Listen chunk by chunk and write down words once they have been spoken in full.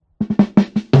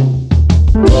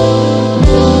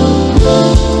Hello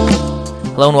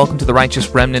and welcome to the Righteous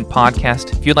Remnant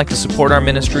podcast. If you'd like to support our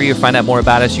ministry or find out more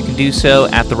about us, you can do so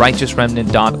at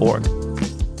therighteousremnant.org.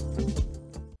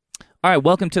 All right,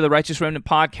 welcome to the Righteous Remnant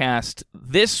podcast.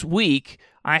 This week,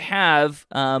 I have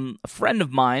a friend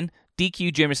of mine,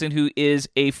 DQ Jimmerson, who is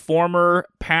a former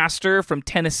pastor from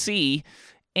Tennessee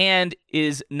and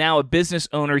is now a business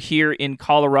owner here in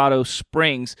Colorado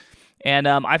Springs. And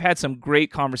I've had some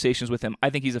great conversations with him.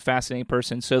 I think he's a fascinating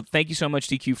person. So thank you so much,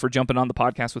 DQ, for jumping on the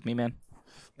podcast with me, man.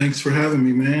 Thanks for having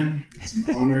me, man. It's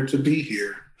an honor to be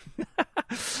here.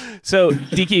 So,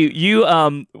 DQ, you,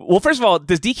 well, first of all,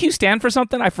 does DQ stand for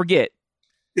something? I forget.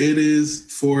 It is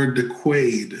for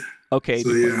DeQuaid. Okay.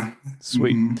 So, yeah.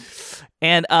 Sweet. Mm-hmm.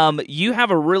 And you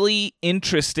have a really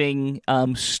interesting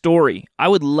story. I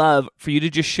would love for you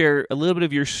to just share a little bit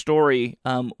of your story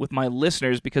with my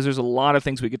listeners, because there's a lot of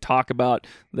things we could talk about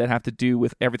that have to do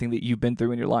with everything that you've been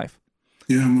through in your life.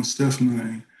 Yeah, most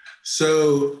definitely.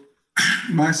 So,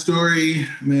 my story,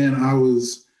 man, I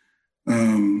was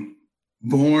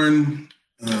born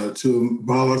to a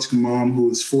biological mom who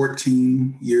was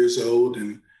 14 years old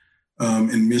and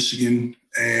in Michigan.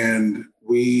 And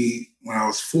when I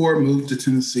was 4, moved to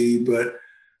Tennessee. But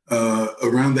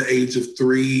around the age of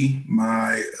 3,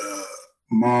 my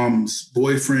mom's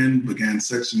boyfriend began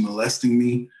sexually molesting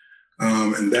me.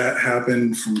 And that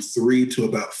happened from 3 to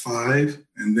about 5.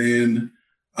 And then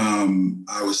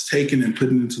I was taken and put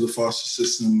into the foster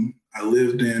system. I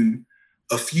lived in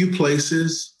a few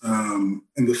places in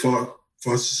the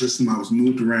foster system. I was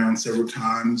moved around several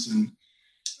times. And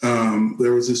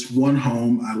there was this one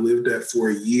home I lived at for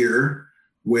a year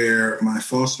where my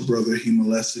foster brother, he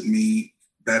molested me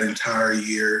that entire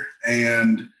year.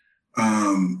 And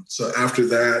so after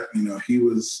that, he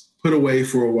was put away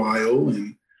for a while.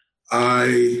 And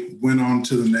I went on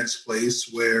to the next place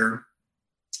where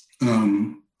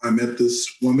I met this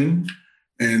woman,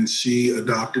 and she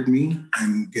adopted me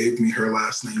and gave me her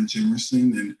last name,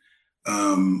 Jimmerson.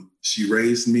 And she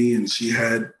raised me, and she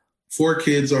had 4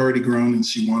 kids already grown, and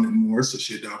she wanted more. So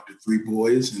she adopted 3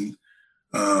 boys. And,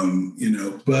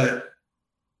 but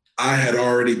I had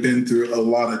already been through a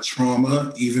lot of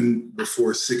trauma even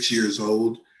before 6 years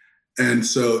old. And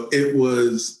so it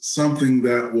was something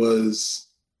that was,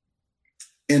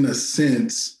 in a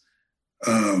sense,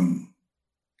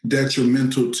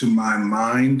 detrimental to my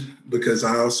mind, because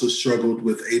I also struggled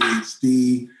with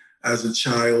ADHD as a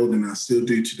child, and I still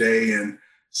do today. And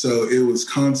so it was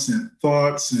constant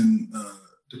thoughts and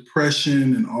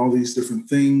depression and all these different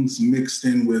things mixed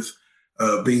in with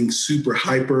being super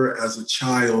hyper as a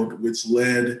child, which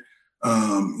led,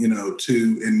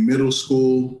 to in middle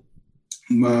school,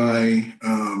 my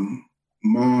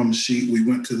mom, we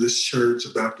went to this church, a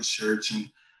Baptist church,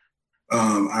 and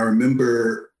I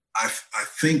remember I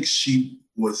think she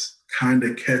was kind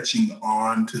of catching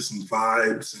on to some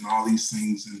vibes and all these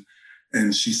things.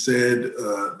 And she said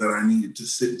that I needed to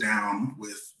sit down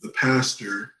with the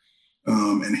pastor.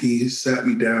 And he sat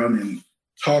me down and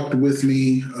talked with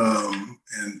me.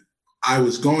 And I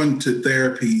was going to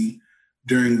therapy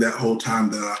during that whole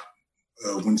time that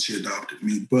when she adopted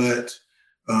me. But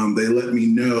they let me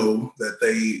know that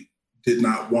they did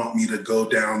not want me to go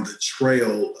down the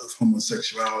trail of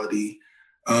homosexuality.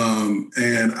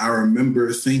 And I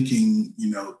remember thinking,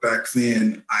 back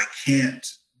then, I can't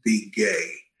be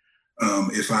gay.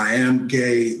 If I am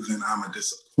gay, then I'm a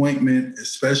disappointment,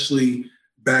 especially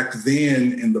back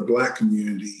then in the Black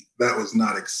community. That was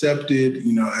not accepted,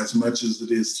 as much as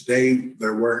it is today.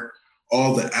 There weren't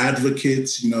all the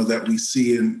advocates, that we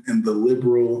see in the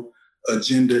liberal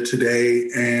agenda today.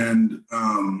 And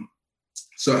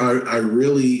so I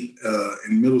really,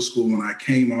 in middle school, when I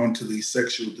came onto these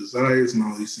sexual desires and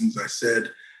all these things, I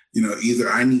said, either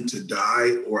I need to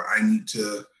die or I need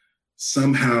to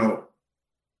somehow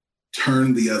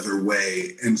turn the other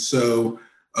way. And so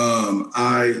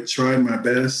I tried my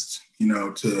best,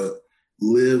 to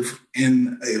live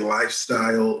in a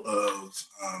lifestyle of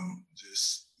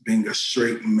just being a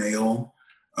straight male.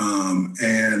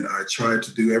 And I tried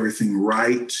to do everything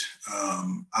right.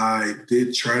 I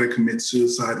did try to commit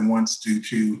suicide once due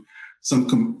to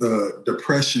some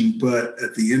depression, but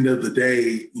at the end of the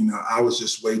day, I was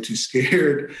just way too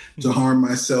scared to harm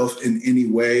myself in any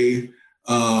way.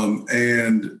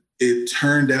 And it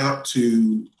turned out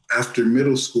to, after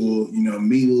middle school,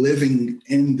 me living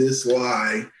in this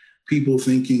lie, people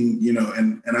thinking,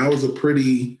 and I was a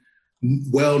pretty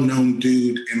well-known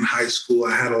dude in high school.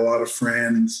 I had a lot of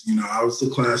friends, I was the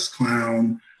class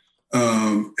clown.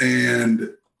 And,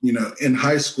 in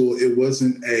high school, it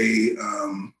wasn't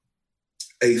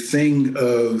a thing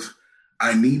of,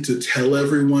 I need to tell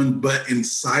everyone, but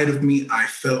inside of me, I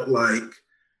felt like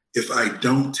if I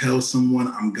don't tell someone,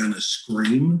 I'm going to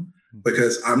scream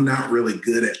because I'm not really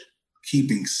good at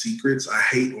keeping secrets. I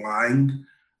hate lying.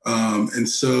 And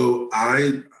so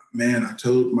I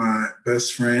told my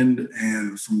best friend,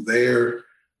 and from there,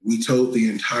 we told the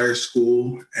entire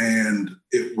school, and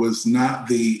it was not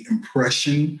the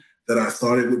impression that I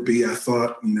thought it would be. I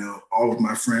thought, all of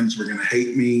my friends were going to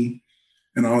hate me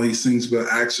and all these things, but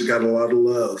I actually got a lot of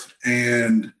love.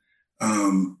 And,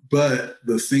 but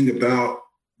the thing about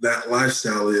that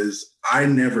lifestyle is I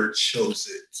never chose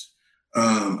it.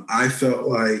 I felt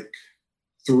like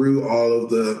through all of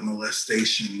the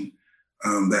molestation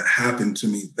that happened to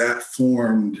me, that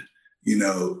formed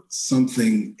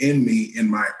something in me in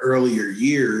my earlier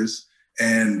years.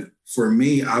 And for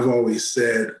me, I've always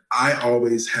said, I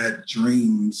always had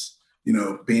dreams,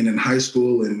 being in high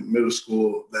school and middle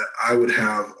school, that I would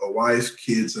have a wife,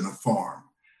 kids, and a farm.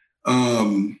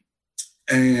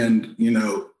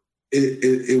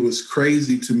 It was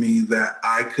crazy to me that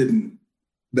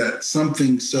that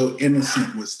something so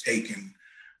innocent was taken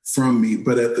from me.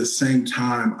 But at the same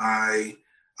time, I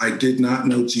did not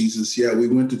know Jesus. Yeah, we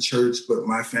went to church, but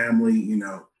my family,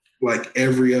 like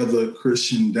every other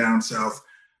Christian down south,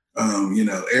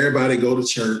 everybody go to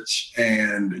church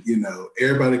and,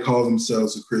 everybody call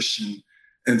themselves a Christian.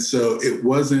 And so it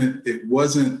wasn't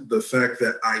the fact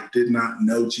that I did not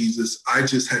know Jesus. I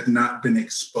just had not been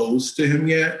exposed to him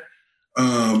yet.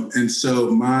 And so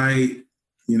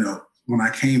when I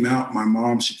came out, my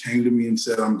mom, she came to me and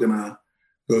said, I'm going to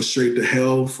go straight to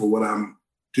hell for what I'm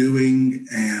doing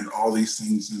and all these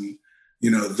things. And,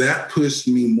 that pushed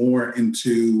me more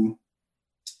into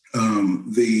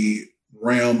the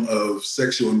realm of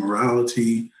sexual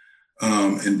immorality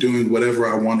and doing whatever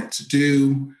I wanted to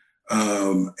do.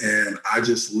 And I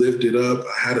just lived it up.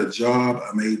 I had a job.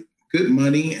 I made good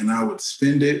money and I would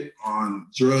spend it on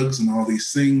drugs and all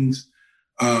these things.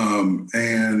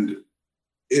 And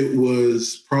it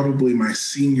was probably my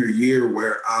senior year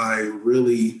where I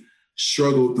really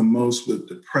struggled the most with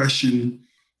depression.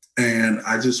 And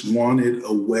I just wanted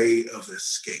a way of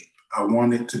escape. I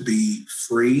wanted to be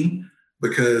free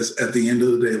because at the end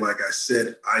of the day, like I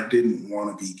said, I didn't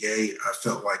want to be gay. I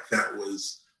felt like that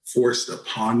was forced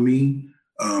upon me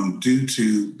due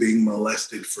to being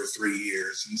molested for 3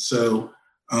 years. And so,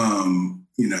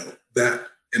 that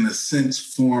in a sense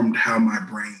formed how my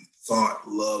brain thought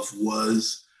love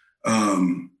was.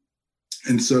 And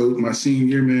so my senior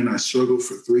year, man, I struggled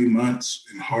for 3 months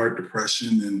in hard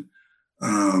depression and,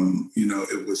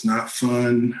 it was not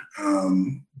fun.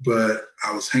 But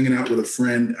I was hanging out with a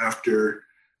friend after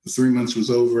the 3 months was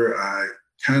over. I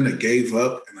kind of gave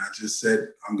up and I just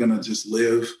said, I'm going to just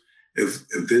live. If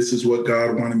this is what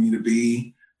God wanted me to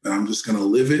be, then I'm just going to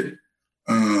live it.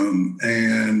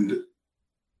 And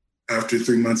after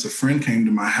 3 months, a friend came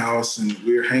to my house and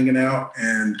we were hanging out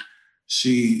and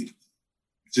she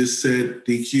just said,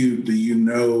 DQ, do you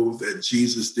know that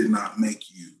Jesus did not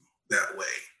make you that way?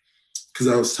 Because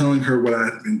I was telling her what I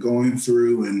had been going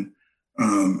through and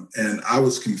I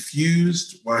was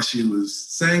confused why she was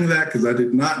saying that because I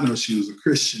did not know she was a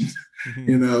Christian,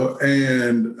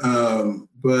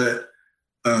 but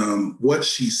what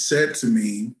she said to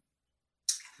me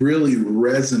really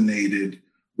resonated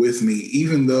with me.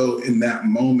 Even though in that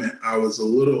moment I was a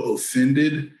little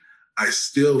offended, I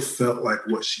still felt like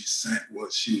what she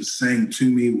was saying to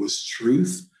me was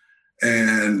truth.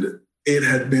 And it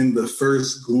had been the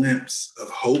first glimpse of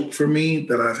hope for me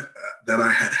that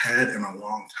I had in a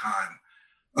long time.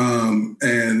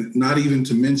 And not even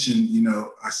to mention,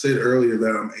 I said earlier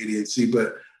that I'm ADHD,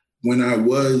 but when I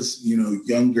was,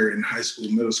 younger in high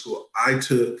school, middle school, I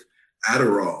took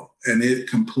Adderall and it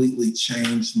completely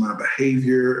changed my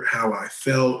behavior, how I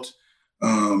felt.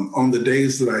 On the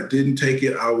days that I didn't take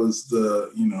it, I was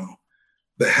the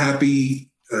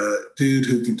happy dude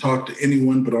who can talk to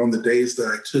anyone. But on the days that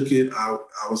I took it, I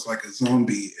was like a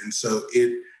zombie. And so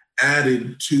it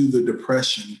added to the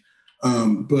depression.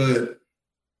 But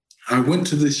I went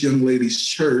to this young lady's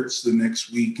church the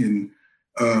next week and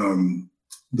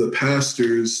the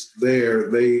pastors there,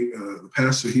 the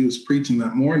pastor, he was preaching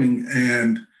that morning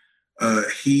and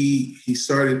he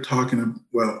started talking,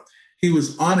 he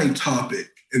was on a topic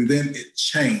and then it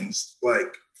changed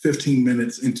like 15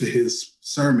 minutes into his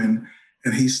sermon.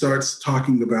 And he starts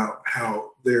talking about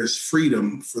how there's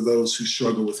freedom for those who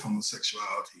struggle with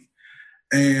homosexuality.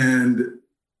 And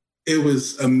it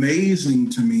was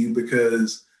amazing to me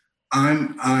because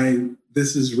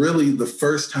this is really the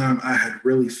first time I had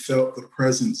really felt the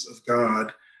presence of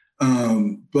God.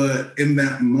 But in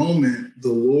that moment,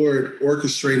 the Lord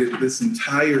orchestrated this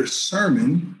entire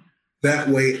sermon that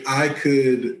way I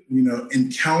could,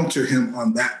 encounter him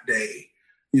on that day,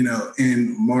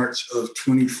 in March of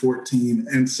 2014.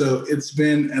 And so it's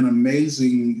been an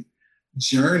amazing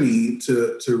journey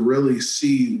to really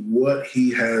see what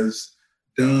he has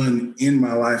done in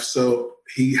my life. So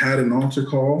he had an altar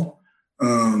call,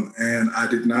 and I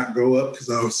did not go up because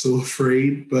I was so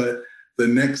afraid. But the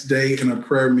next day in a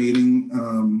prayer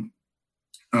meeting,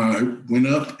 I went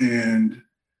up, and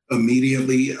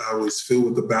immediately I was filled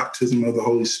with the baptism of the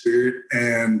Holy Spirit,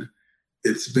 and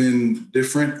it's been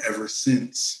different ever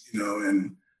since,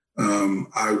 and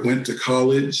I went to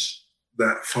college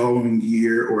that following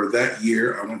year, or that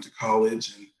year I went to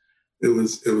college, and it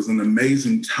was an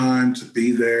amazing time to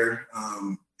be there.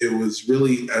 It was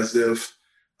really as if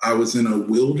I was in a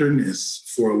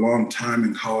wilderness for a long time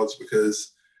in college,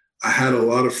 because I had a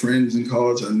lot of friends in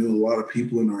college. I knew a lot of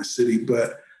people in our city,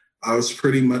 but I was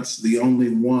pretty much the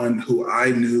only one who I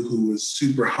knew who was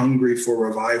super hungry for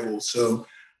revival. So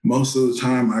most of the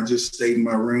time I just stayed in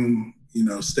my room,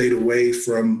 stayed away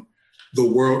from the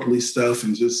worldly stuff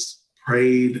and just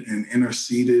prayed and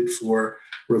interceded for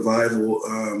revival,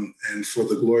 and for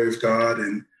the glory of God.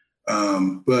 And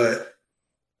but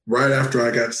right after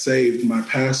I got saved, my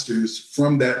pastors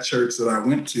from that church that I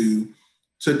went to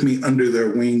took me under their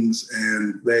wings,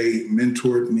 and they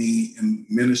mentored me in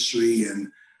ministry.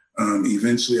 And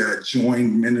eventually I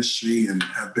joined ministry and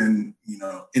have been,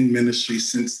 in ministry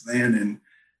since then,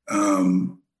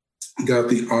 and got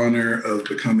the honor of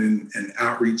becoming an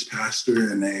outreach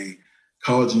pastor and a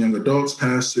college and young adults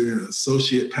pastor, an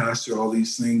associate pastor, all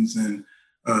these things. And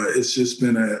it's just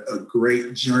been a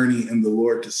great journey in the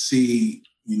Lord to see,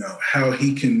 how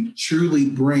he can truly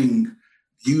bring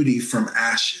beauty from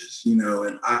ashes,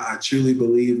 and I truly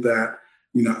believe that,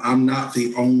 I'm not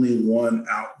the only one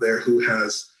out there who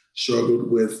has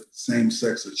struggled with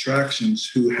same-sex attractions,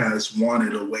 who has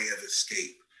wanted a way of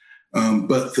escape.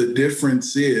 But the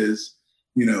difference is,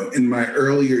 in my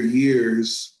earlier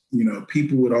years,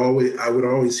 I would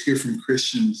always hear from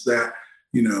Christians that,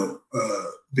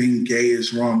 being gay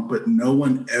is wrong, but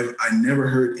I never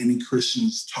heard any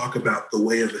Christians talk about the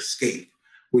way of escape,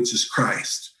 which is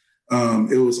Christ.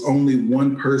 It was only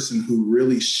one person who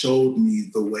really showed me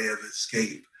the way of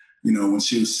escape, when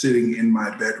she was sitting in my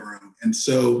bedroom. And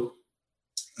so,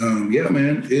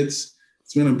 man, it's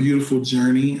been a beautiful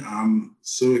journey. I'm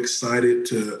so excited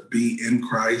to be in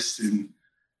Christ, and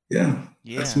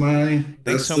that's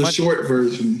so the much. Short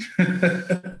version.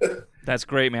 That's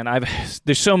great, man.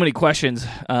 There's so many questions,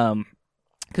 because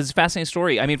it's a fascinating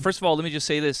story. I mean, first of all, let me just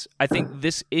say this. I think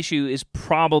this issue is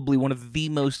probably one of the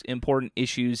most important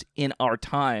issues in our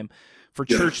time for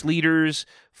church leaders,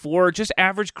 for just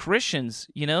average Christians,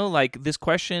 like this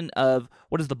question of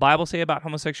what does the Bible say about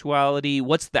homosexuality?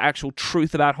 What's the actual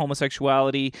truth about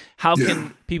homosexuality? How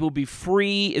can people be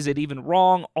free? Is it even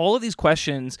wrong? All of these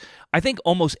questions, I think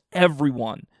almost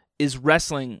everyone is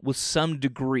wrestling with some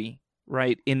degree,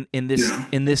 right, in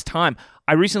this time.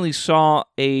 I recently saw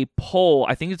a poll,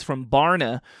 I think it's from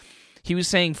Barna. He was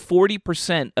saying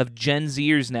 40% of Gen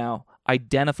Zers now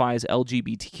identify as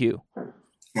LGBTQ.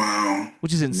 Wow.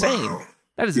 Which is insane. Wow.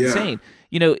 That is insane.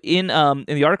 In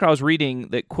the article I was reading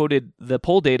that quoted the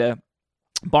poll data,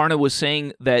 Barna was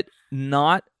saying that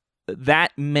not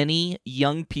that many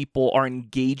young people are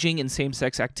engaging in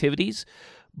same-sex activities,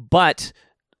 but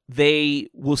they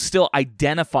will still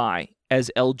identify as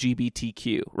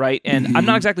LGBTQ, right? And I'm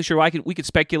not exactly sure why. We could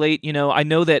speculate. I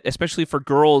know that especially for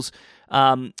girls,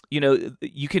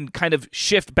 you can kind of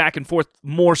shift back and forth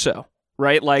more so,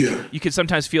 right? Like you could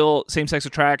sometimes feel same-sex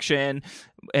attraction,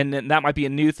 and then that might be a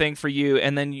new thing for you.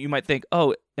 And then you might think,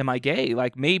 oh, am I gay?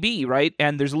 Like maybe, right?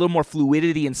 And there's a little more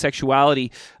fluidity in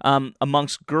sexuality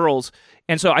amongst girls.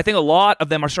 And so I think a lot of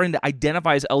them are starting to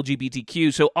identify as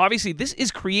LGBTQ. So obviously this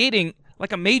is creating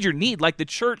like a major need, like the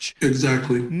church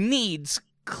needs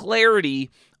clarity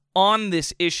on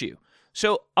this issue.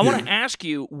 So I want to ask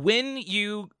you, when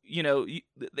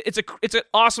it's an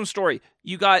awesome story.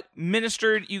 You got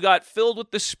ministered, you got filled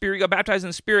with the Spirit, you got baptized in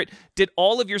the Spirit. Did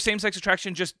all of your same-sex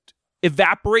attraction just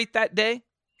evaporate that day?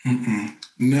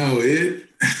 No,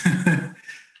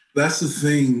 that's the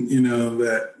thing,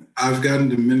 that I've gotten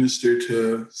to minister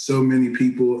to so many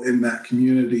people in that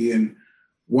community. And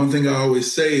one thing I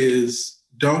always say is,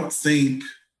 don't think,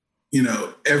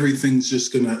 everything's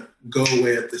just going to go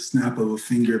away at the snap of a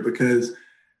finger, because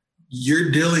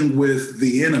you're dealing with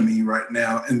the enemy right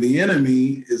now, and the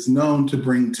enemy is known to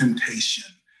bring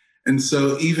temptation. And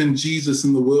so even Jesus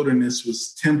in the wilderness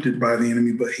was tempted by the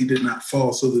enemy, but he did not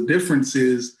fall. So the difference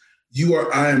is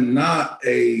I am not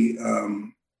a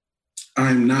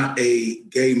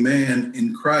gay man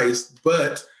in Christ,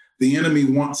 but the enemy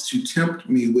wants to tempt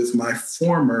me with my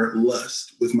former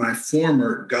lust, with my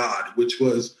former God, which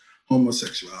was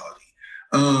homosexuality.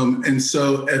 And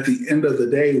so at the end of the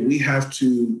day, we have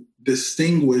to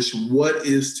distinguish what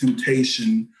is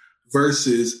temptation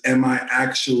versus am I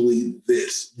actually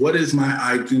this? What is my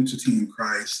identity in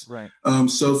Christ? Right.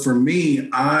 So for me,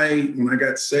 when I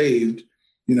got saved,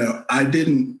 I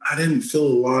didn't feel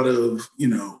a lot of,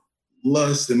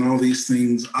 lust and all these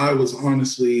things. I was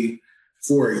honestly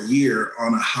for a year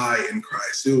on a high in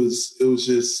Christ. It was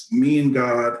just me and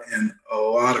God and a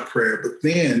lot of prayer. But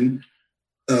then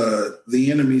the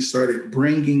enemy started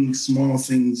bringing small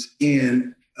things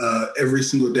in every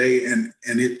single day, and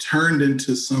it turned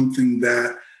into something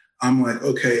that I'm like,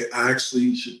 okay, I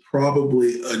actually should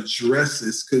probably address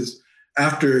this, because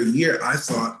after a year, I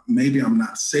thought maybe I'm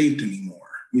not saved anymore,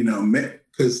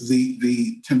 because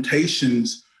the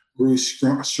temptations grew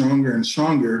stronger and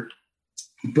stronger.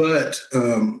 But,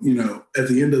 at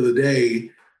the end of the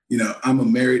day, I'm a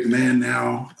married man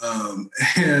now.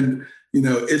 And,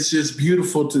 it's just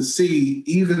beautiful to see,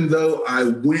 even though I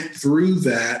went through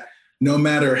that, no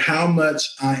matter how much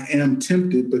I am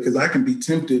tempted, because I can be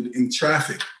tempted in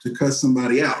traffic to cuss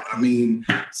somebody out. I mean,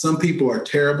 some people are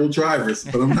terrible drivers,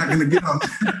 but I'm not going to get on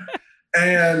that.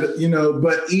 And,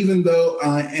 but even though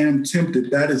I am tempted,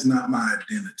 that is not my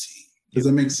identity. Does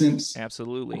that make sense?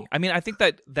 Absolutely. I mean, I think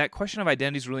that question of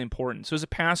identity is really important. So as a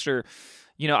pastor,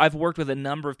 I've worked with a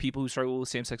number of people who struggle with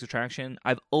same-sex attraction.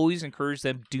 I've always encouraged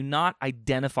them, do not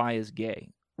identify as gay,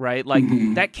 right? Like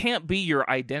that can't be your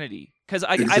identity. Because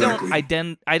I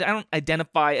don't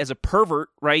identify as a pervert,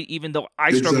 right? Even though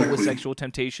I struggle with sexual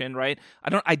temptation, right? I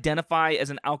don't identify as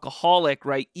an alcoholic,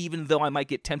 right? Even though I might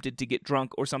get tempted to get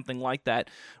drunk or something like that,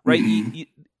 right?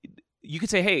 You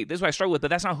could say, hey, this is what I struggle with, but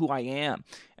that's not who I am.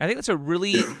 And I think that's a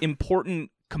really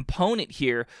important component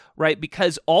here, right?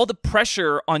 Because all the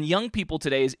pressure on young people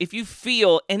today is, if you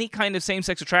feel any kind of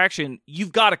same-sex attraction,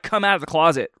 you've got to come out of the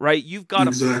closet, right? You've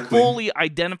got to fully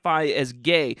identify as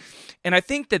gay. And I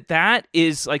think that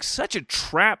is like such a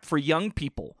trap for young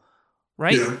people,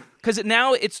 right? Because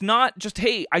now it's not just,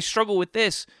 hey, I struggle with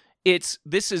this.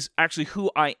 This is actually who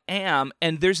I am.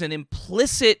 And there's an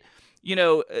implicit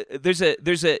there's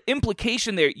a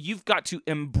implication there. You've got to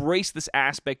embrace this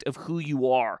aspect of who you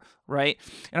are, right?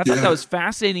 And I thought that was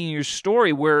fascinating in your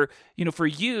story, where for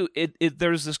you,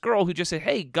 there's this girl who just said,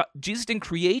 "Hey, God, Jesus didn't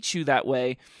create you that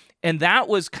way," and that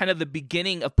was kind of the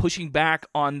beginning of pushing back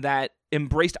on that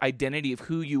embraced identity of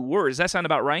who you were. Does that sound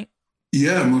about right?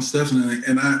 Yeah, most definitely.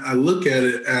 And I look at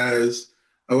it as,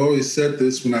 I've always said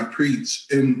this when I preach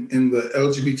in the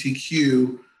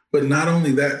LGBTQ, but not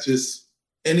only that, just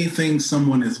anything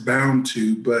someone is bound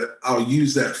to, but I'll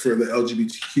use that for the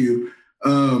LGBTQ.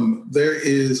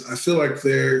 I feel like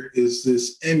there is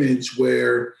this image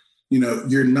where,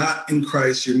 you're not in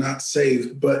Christ, you're not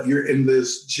saved, but you're in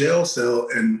this jail cell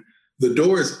and the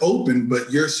door is open,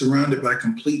 but you're surrounded by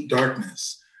complete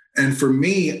darkness. And for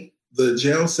me, the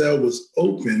jail cell was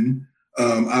open.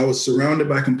 I was surrounded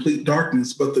by complete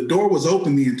darkness, but the door was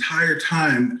open the entire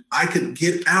time. I could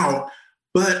get out,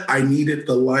 but I needed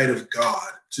the light of God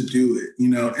to do it,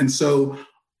 And so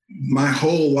my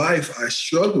whole life I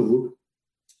struggled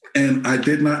and I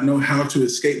did not know how to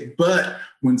escape. But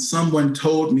when someone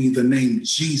told me the name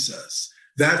Jesus,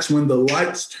 that's when the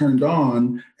lights turned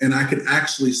on and I could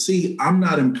actually see I'm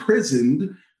not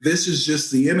imprisoned. This is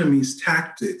just the enemy's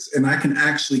tactics and I can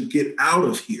actually get out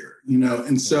of here,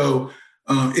 And so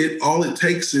all it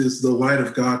takes is the light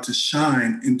of God to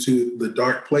shine into the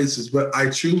dark places. But I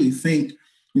truly think,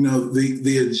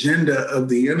 the agenda of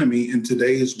the enemy in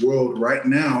today's world right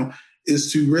now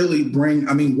is to really bring,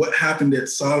 what happened at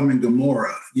Sodom and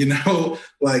Gomorrah,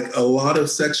 like a lot of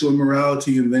sexual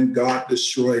immorality, and then God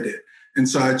destroyed it. And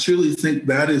so I truly think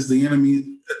that is the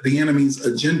enemy's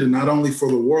agenda, not only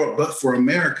for the world, but for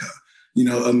America.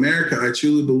 America, I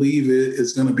truly believe it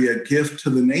is going to be a gift to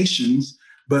the nations,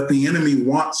 but the enemy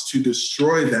wants to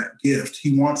destroy that gift.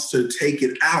 He wants to take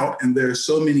it out. And there are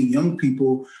so many young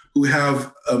people who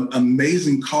have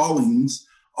amazing callings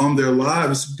on their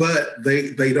lives, but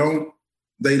they don't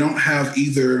have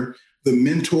either the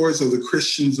mentors or the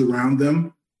Christians around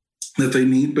them that they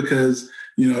need, because,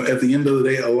 at the end of the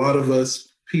day, a lot of us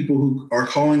people who are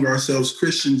calling ourselves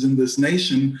Christians in this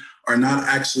nation are not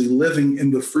actually living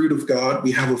in the fruit of God.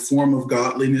 We have a form of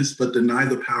godliness, but deny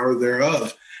the power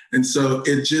thereof. And so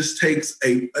it just takes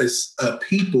a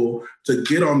people to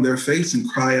get on their face and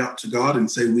cry out to God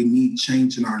and say, we need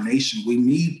change in our nation. We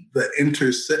need the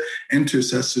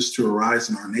intercessors to arise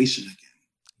in our nation again.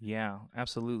 Yeah,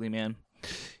 absolutely, man.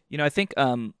 I think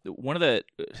one of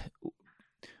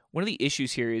one of the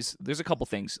issues here is there's a couple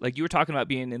things. Like you were talking about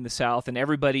being in the South, and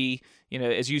everybody,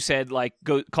 as you said, like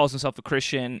calls himself a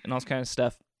Christian and all this kind of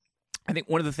stuff. I think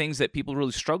one of the things that people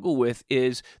really struggle with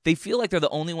is they feel like they're the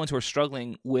only ones who are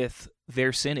struggling with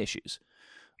their sin issues,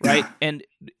 right? Yeah.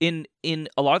 And in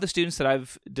a lot of the students that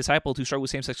I've discipled who struggle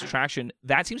with same-sex attraction,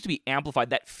 that seems to be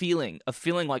amplified, that feeling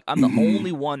like I'm the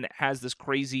only one that has this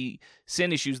crazy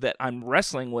sin issues that I'm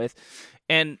wrestling with.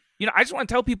 And, I just want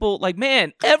to tell people, like,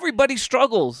 man, everybody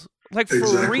struggles. Like,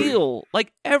 for real.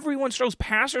 Like, everyone struggles.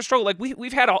 Pastors struggle. Like,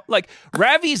 we've had,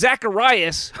 Ravi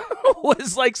Zacharias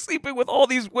was, like, sleeping with all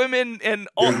these women and,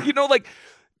 all, like,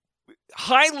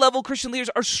 high-level Christian leaders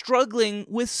are struggling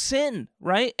with sin,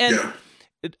 right? And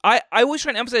I always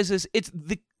try to emphasize this. It's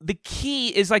the key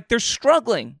is, like, they're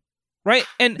struggling, right?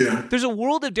 And there's a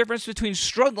world of difference between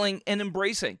struggling and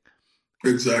embracing.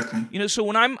 Exactly. So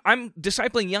when I'm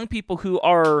discipling young people who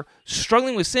are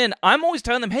struggling with sin, I'm always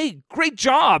telling them, hey, great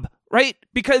job, right?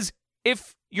 Because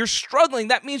if you're struggling,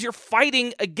 that means you're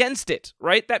fighting against it,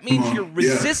 right? That means you're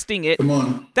resisting it. Come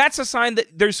on. That's a sign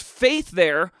that there's faith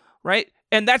there, right?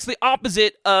 And that's the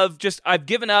opposite of just I've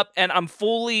given up and I'm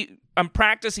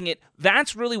practicing it.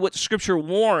 That's really what Scripture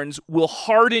warns will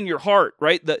harden your heart,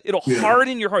 right? It'll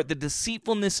harden your heart, the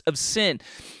deceitfulness of sin.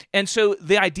 And so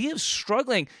the idea of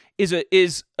struggling is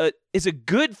a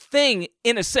good thing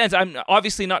in a sense. I'm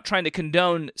obviously not trying to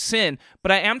condone sin,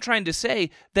 but I am trying to say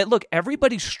that, look,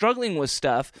 everybody's struggling with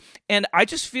stuff, and I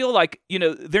just feel like,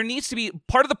 there needs to be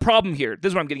part of the problem here. This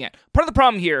is what I'm getting at. Part of the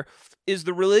problem here is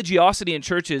the religiosity in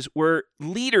churches where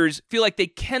leaders feel like they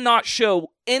cannot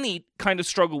show any kind of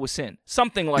struggle with sin,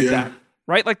 something like that.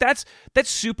 Right? Like that's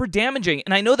super damaging.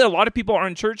 And I know that a lot of people are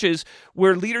in churches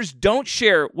where leaders don't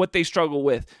share what they struggle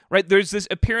with, right? There's this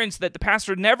appearance that the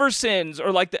pastor never sins,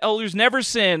 or like the elders never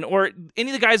sin, or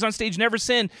any of the guys on stage never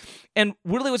sin. And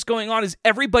really what's going on is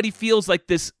everybody feels like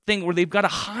this thing where they've got to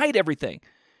hide everything.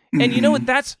 And you know what?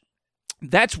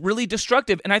 That's really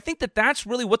destructive. And I think that that's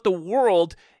really what the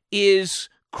world is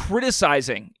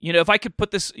criticizing. If I could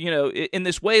put this, in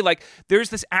this way, like there's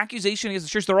this accusation against the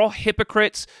church. They're all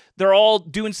hypocrites. They're all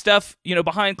doing stuff,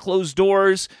 behind closed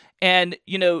doors, and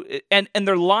and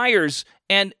they're liars.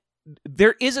 And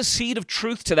there is a seed of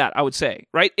truth to that, I would say,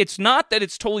 right? It's not that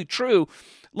it's totally true.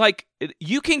 Like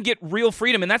you can get real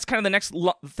freedom, and that's kind of the next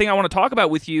thing I want to talk about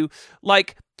with you.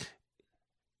 Like,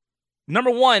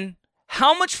 number one,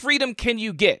 how much freedom can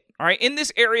you get? All right, in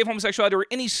this area of homosexuality or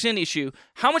any sin issue,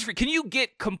 how much can you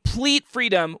get complete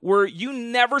freedom where you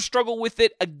never struggle with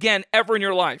it again ever in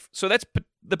your life? So that's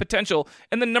the potential.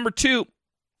 And then number two,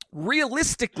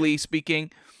 realistically speaking,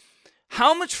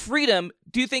 how much freedom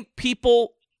do you think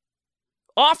people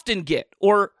often get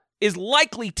or is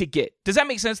likely to get? Does that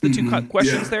make sense? The two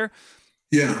questions there?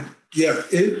 Yeah.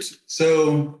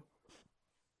 So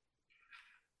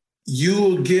you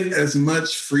will get as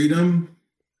much freedom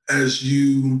as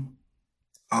you,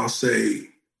 I'll say,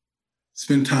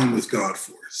 spend time with God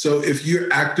for. So if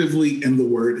you're actively in the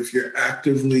Word, if you're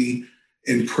actively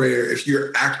in prayer, if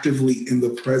you're actively in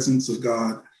the presence of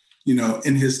God,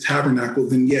 in His tabernacle,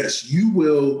 then yes, you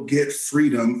will get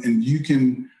freedom, and you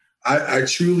can. I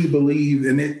truly believe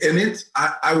in it, and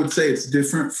I would say it's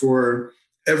different for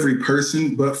every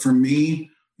person, but for me,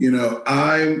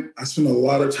 I spend a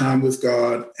lot of time with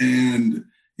God, and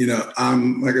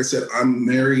like I said, I'm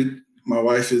married. My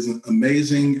wife is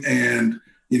amazing. And,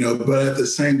 but at the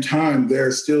same time, there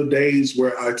are still days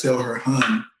where I tell her,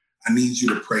 hon, I need you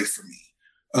to pray for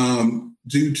me.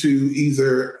 Due to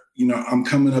either, I'm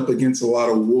coming up against a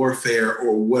lot of warfare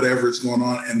or whatever's going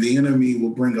on, and the enemy will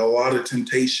bring a lot of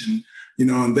temptation,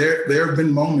 and there have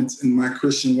been moments in my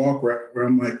Christian walk where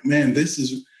I'm like, man, this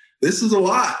is a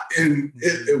lot. And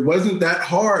it wasn't that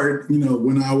hard,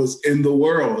 when I was in the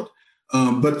world.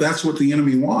 But that's what the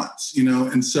enemy wants,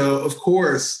 and so, of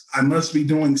course, I must be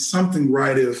doing something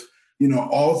right if,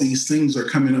 all these things are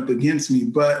coming up against me.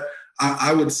 But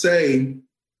I would say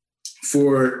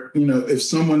for, if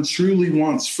someone truly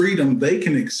wants freedom, they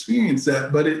can experience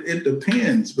that. But it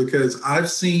depends, because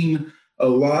I've seen a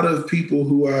lot of people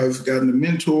who I've gotten to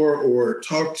mentor or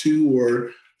talk to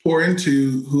or pour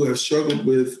into who have struggled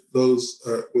with those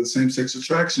with same-sex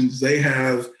attractions. They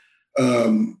have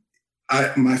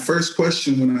my first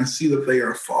question when I see that they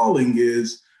are falling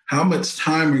is, how much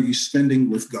time are you spending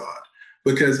with God?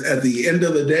 Because at the end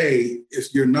of the day,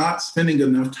 if you're not spending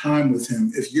enough time with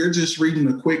Him, if you're just reading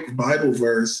a quick Bible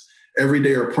verse every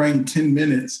day or praying 10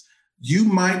 minutes, you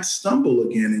might stumble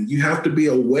again. And you have to be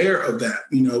aware of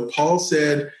that. Paul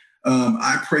said,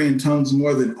 I pray in tongues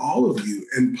more than all of you.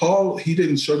 And Paul, he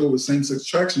didn't struggle with same-sex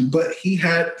attraction, but he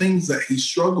had things that he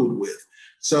struggled with.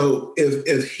 So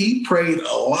if he prayed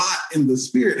a lot in the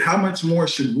Spirit, how much more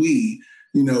should we,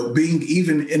 being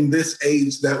even in this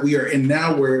age that we are in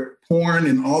now, where porn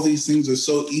and all these things are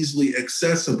so easily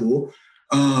accessible.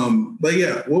 But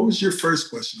yeah, what was your first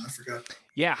question? I forgot.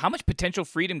 Yeah, how much potential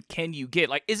freedom can you get?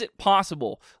 Like, is it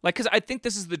possible? Like, because I think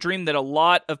this is the dream that a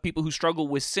lot of people who struggle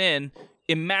with sin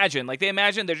imagine. Like, they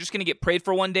imagine they're just going to get prayed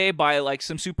for one day by, like,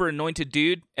 some super anointed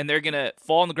dude, and they're going to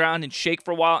fall on the ground and shake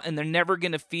for a while, and they're never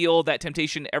going to feel that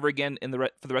temptation ever again for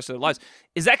the rest of their lives.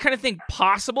 Is that kind of thing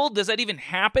possible? Does that even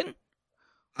happen?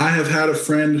 I have had a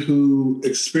friend who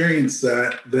experienced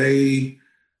that.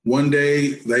 One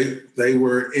day they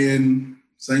were in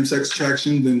same-sex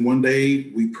attraction. Then one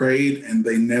day we prayed and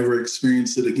they never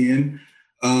experienced it again.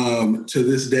 To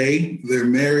this day, they're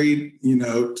married,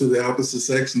 to the opposite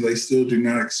sex, and they still do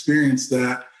not experience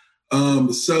that.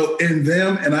 So in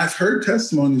them, and I've heard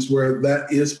testimonies where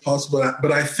that is possible,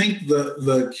 but I think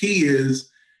the key is,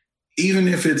 even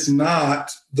if it's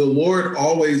not, the Lord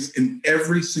always, in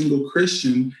every single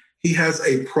Christian, he has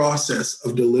a process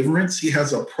of deliverance. He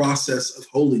has a process of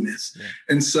holiness. Yeah.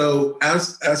 And so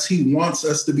as he wants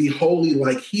us to be holy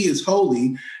like he is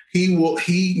holy,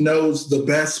 he knows the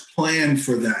best plan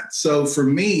for that. So for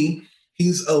me,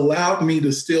 he's allowed me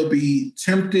to still be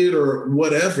tempted or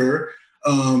whatever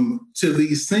to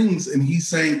these things. And he's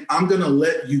saying, I'm going to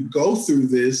let you go through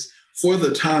this for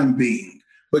the time being.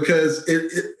 Because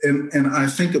and I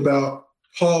think about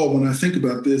Paul, when I think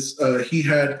about this, he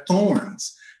had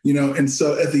thorns, and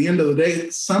so at the end of the day,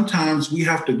 sometimes we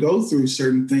have to go through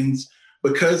certain things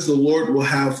because the Lord will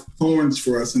have thorns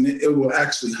for us, and it will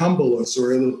actually humble us,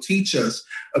 or it'll teach us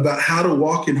about how to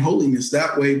walk in holiness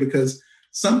that way. Because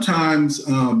sometimes,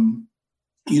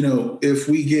 if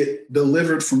we get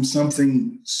delivered from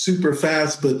something super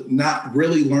fast, but not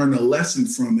really learn a lesson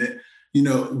from it,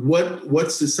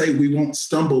 what's to say we won't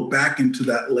stumble back into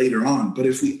that later on? But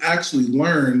if we actually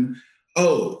learn,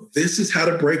 this is how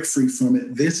to break free from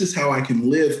it, this is how I can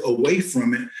live away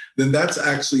from it, then that's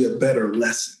actually a better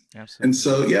lesson. Absolutely. And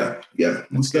so, yeah,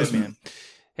 that's good, man.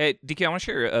 Hey, DQ, I want to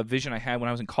share a vision I had when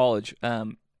I was in college.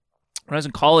 When I was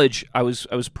in college, I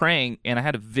was praying, and I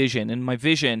had a vision. In my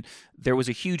vision, there was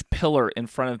a huge pillar in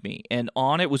front of me, and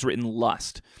on it was written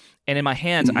lust. And in my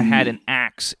hands, I had an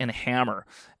axe and a hammer.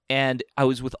 And I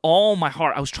was, with all my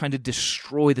heart, I was trying to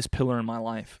destroy this pillar in my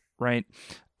life, right?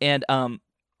 And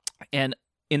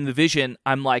in the vision,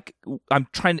 I'm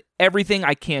trying everything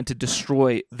I can to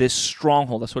destroy this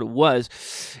stronghold. That's what it was.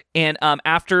 And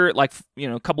after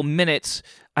a couple minutes,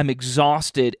 I'm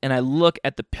exhausted, and I look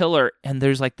at the pillar, and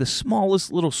there's the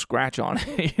smallest little scratch on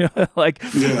it.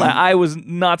 I was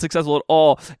not successful at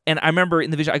all. And I remember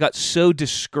in the vision, I got so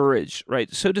discouraged, right?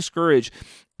 So discouraged.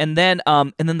 And then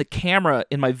the camera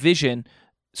in my vision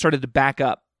started to back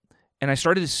up, and I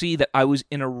started to see that I was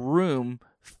in a room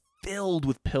filled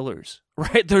with pillars,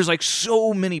 right? There's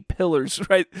so many pillars,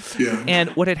 right? Yeah. And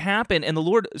what had happened, and the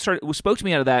Lord spoke to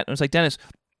me out of that, and was like, Dennis,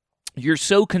 you're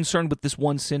so concerned with this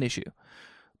one sin issue,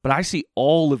 but I see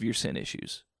all of your sin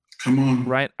issues. Come on.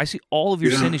 Right? I see all of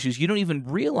your sin issues. You don't even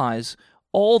realize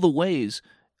all the ways,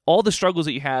 all the struggles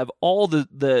that you have, all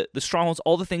the strongholds,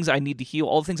 all the things I need to heal,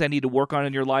 all the things I need to work on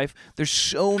in your life. There's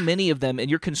so many of them, and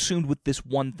you're consumed with this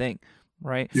one thing,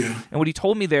 right? Yeah. And what he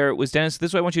told me there was, Dennis, this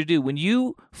is what I want you to do. When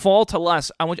you fall to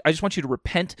lust, I just want you to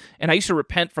repent. And I used to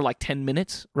repent for 10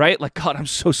 minutes, right? God, I'm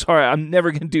so sorry. I'm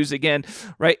never going to do this again,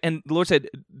 right? And the Lord said,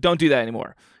 don't do that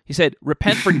anymore. He said,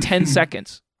 repent for 10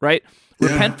 seconds, right?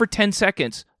 Yeah. Repent for 10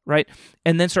 seconds, right?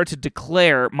 And then start to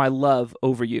declare my love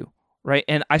over you. Right.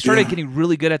 And I started getting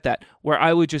really good at that, where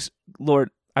I would just, Lord,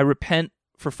 I repent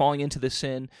for falling into this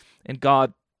sin, and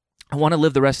God, I want to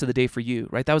live the rest of the day for you.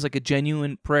 Right. That was a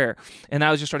genuine prayer. And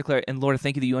I was just starting to declare, and Lord, I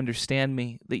thank you that you understand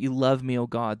me, that you love me, oh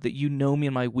God, that you know me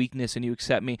in my weakness and you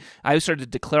accept me. I started to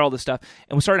declare all this stuff.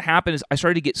 And what started to happen is I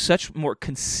started to get such more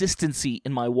consistency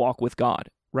in my walk with God.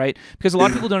 Right. Because a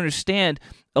lot of people don't understand,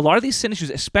 a lot of these sin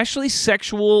issues, especially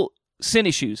sexual sin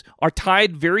issues, are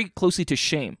tied very closely to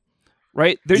shame.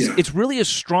 Right? It's really a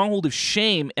stronghold of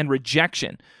shame and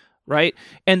rejection, right?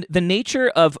 And the nature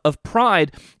of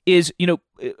pride is,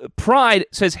 pride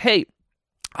says, hey,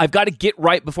 I've got to get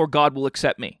right before God will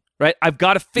accept me, right? I've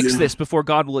got to fix this before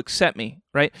God will accept me,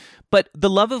 right? But the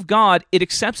love of God, it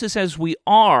accepts us as we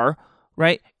are,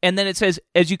 right? And then it says,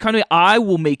 as you come to me, I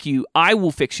will make you, I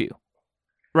will fix you.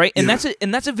 Right. And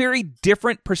that's a very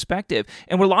different perspective.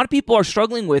 And what a lot of people are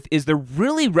struggling with is they're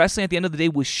really wrestling at the end of the day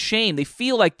with shame. They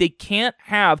feel like they can't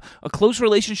have a close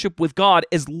relationship with God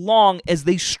as long as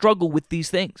they struggle with these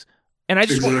things. And I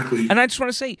just Exactly. want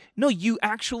to say, no, you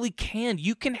actually can.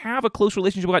 You can have a close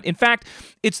relationship with God. In fact,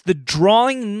 it's the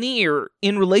drawing near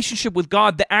in relationship with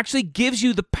God that actually gives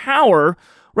you the power,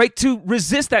 right, to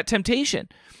resist that temptation.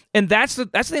 And that's the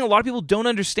thing a lot of people don't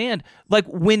understand. Like,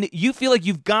 when you feel like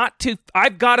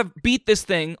I've got to beat this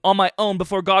thing on my own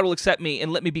before God will accept me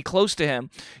and let me be close to him,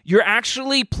 you're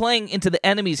actually playing into the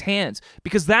enemy's hands,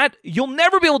 because you'll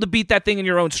never be able to beat that thing in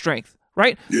your own strength,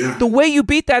 right? Yeah. The way you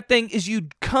beat that thing is you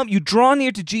draw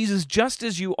near to Jesus just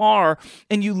as you are,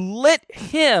 and you let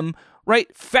him,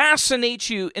 right, fascinate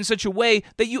you in such a way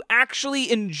that you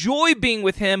actually enjoy being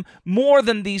with him more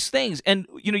than these things. And,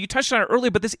 you touched on it earlier,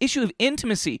 but this issue of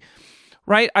intimacy,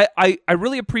 right? I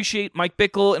really appreciate Mike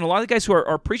Bickle and a lot of the guys who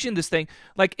are preaching this thing.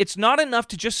 Like, it's not enough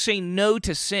to just say no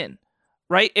to sin,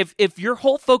 right? If your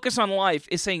whole focus on life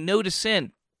is saying no to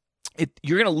sin,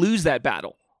 you're going to lose that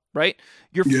battle, right?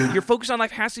 Your focus on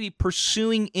life has to be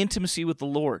pursuing intimacy with the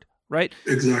Lord. Right?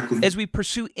 Exactly. As we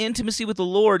pursue intimacy with the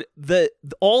Lord,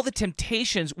 all the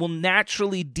temptations will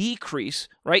naturally decrease,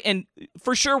 right? And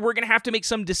for sure, we're going to have to make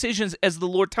some decisions as the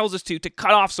Lord tells us to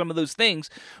cut off some of those things,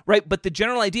 right? But the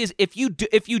general idea is, if you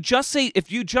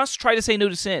just try to say no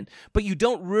to sin, but you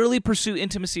don't really pursue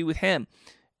intimacy with him,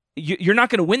 you're not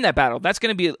going to win that battle.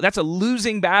 That's a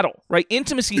losing battle, right?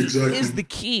 Intimacy is the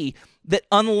key that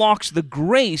unlocks the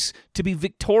grace to be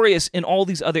victorious in all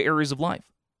these other areas of life.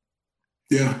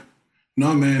 Yeah.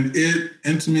 No, man,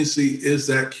 intimacy is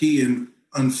that key. And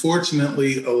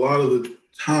unfortunately, a lot of the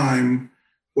time,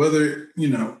 whether,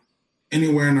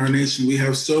 anywhere in our nation, we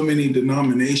have so many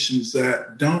denominations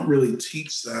that don't really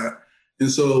teach that.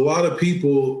 And so a lot of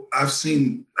people, I've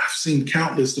seen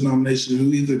countless denominations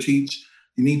who either teach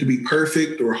you need to be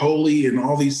perfect or holy and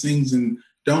all these things and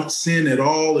don't sin at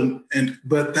all.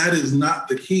 But that is not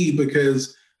the key,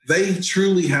 because they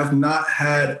truly have not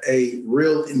had a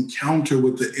real encounter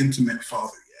with the intimate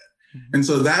Father yet. Mm-hmm. And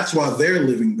so that's why they're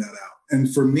living that out.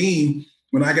 And for me,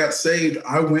 when I got saved,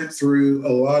 I went through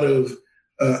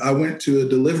I went to a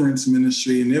deliverance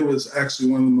ministry, and it was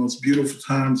actually one of the most beautiful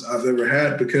times I've ever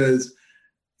had, because,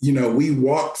 we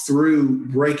walked through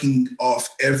breaking off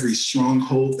every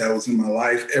stronghold that was in my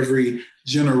life, every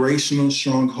generational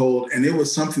stronghold. And it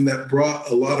was something that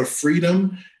brought a lot of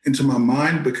freedom into my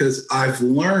mind, because I've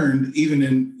learned, even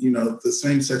in, the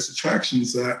same-sex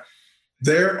attractions, that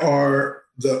there are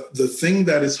the thing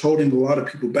that is holding a lot of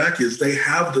people back is they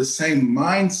have the same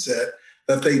mindset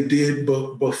that they did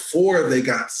before they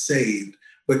got saved,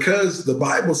 because the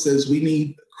Bible says we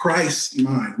need Christ's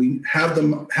mind. We have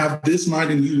this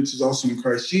mind in you, which is also in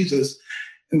Christ Jesus.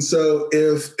 And so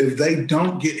if they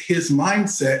don't get his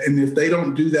mindset, and if they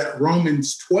don't do that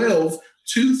Romans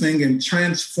 12:2 thing and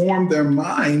transform their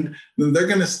mind, then they're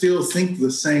going to still think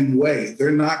the same way.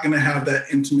 They're not going to have that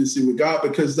intimacy with God,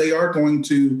 because they are going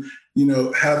to,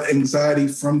 have anxiety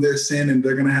from their sin, and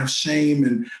they're going to have shame,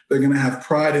 and they're going to have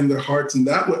pride in their hearts. And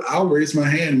I'll raise my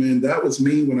hand, man. That was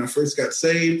me when I first got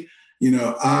saved.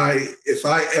 If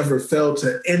I ever fell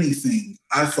to anything,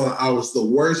 I thought I was the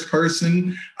worst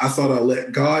person. I thought I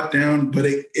let God down, but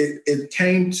it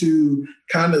came to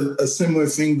kind of a similar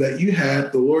thing that you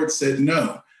had. The Lord said,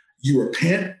 no, you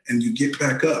repent and you get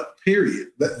back up, period.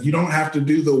 That you don't have to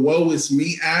do the woe is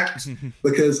me act,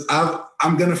 because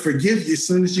I'm going to forgive you as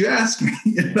soon as you ask me,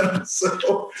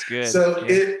 So, so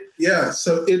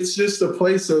it's just a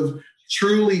place of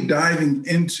truly diving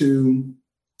into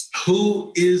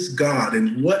who is God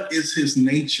and what is his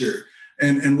nature.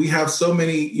 And we have so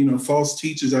many, false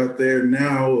teachers out there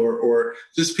now, or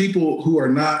just people who are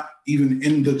not even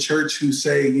in the church, who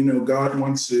say, God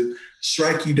wants to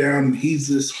strike you down, and he's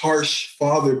this harsh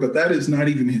father, but that is not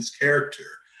even his character,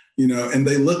 and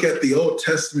they look at the Old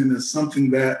Testament as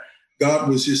something that God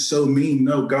was just so mean.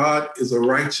 No, God is a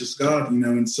righteous God,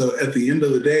 and so at the end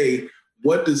of the day,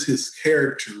 what does his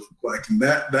character look like? And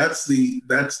that's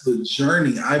the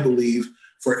journey, I believe,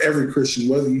 for every Christian,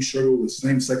 whether you struggle with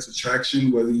same-sex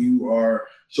attraction, whether you are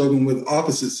struggling with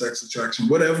opposite sex attraction,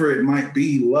 whatever it might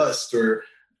be, lust, or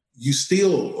you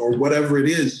steal, or whatever it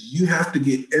is, you have to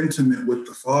get intimate with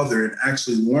the Father and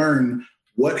actually learn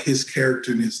what his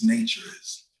character and his nature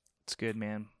is. It's good,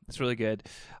 man. It's really good.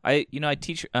 I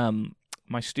teach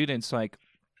my students, like,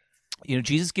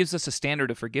 Jesus gives us a standard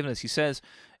of forgiveness. He says,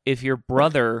 if your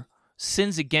brother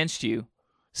sins against you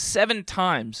 7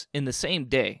 times in the same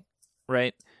day,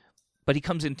 right, but he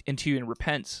comes into you and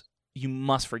repents, you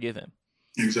must forgive him.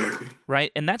 Exactly.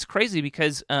 Right? And that's crazy,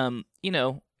 because,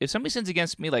 if somebody sins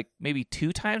against me like maybe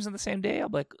 2 times in the same day, I'll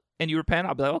be like, and you repent,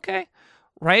 I'll be like, okay,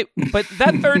 right? But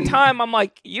that 3rd time, I'm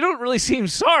like, you don't really seem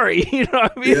sorry. You know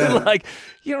what I mean? Yeah. Like,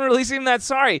 you don't really seem that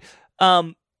sorry.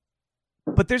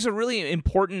 But there's a really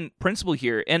important principle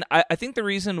here. And I think the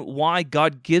reason why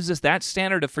God gives us that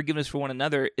standard of forgiveness for one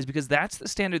another is because that's the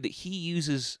standard that he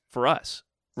uses for us,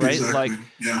 right? Exactly. Like,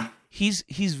 yeah. He's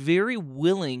very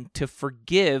willing to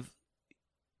forgive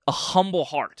a humble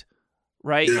heart,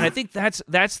 right? Yeah. And I think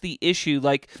that's the issue.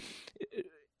 Like,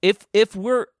 if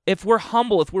we're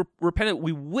humble, if we're repentant,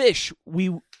 we wish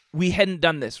we hadn't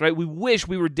done this, right? We wish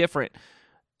we were different.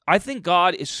 I think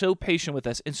God is so patient with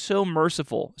us and so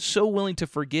merciful, so willing to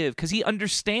forgive, because he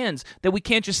understands that we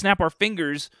can't just snap our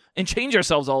fingers and change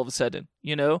ourselves all of a sudden,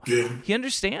 you know? Yeah. He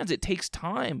understands it takes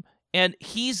time, and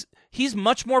he's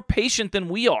much more patient than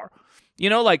we are. You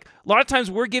know, like a lot of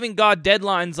times we're giving God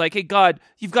deadlines like, hey, God,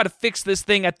 you've got to fix this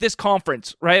thing at this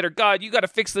conference, right? Or God, you got to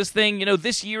fix this thing, you know,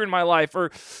 this year in my life.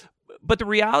 But the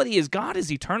reality is God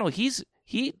is eternal.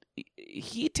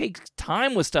 He takes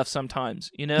time with stuff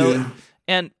sometimes, you know? Yeah.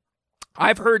 And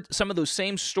I've heard some of those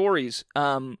same stories,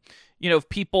 you know, of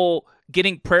people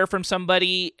getting prayer from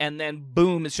somebody and then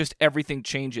boom, it's just everything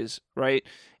changes, right?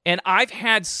 And I've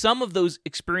had some of those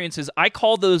experiences. I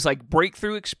call those like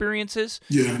breakthrough experiences.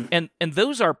 Yeah. And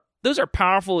those are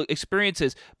powerful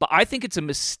experiences, but I think it's a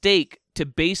mistake to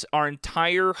base our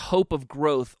entire hope of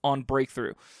growth on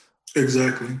breakthrough.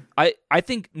 Exactly. I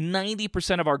think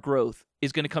 90% of our growth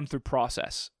is going to come through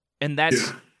process. And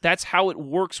that's how it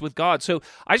works with God. So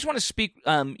I just want to speak,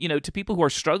 you know, to people who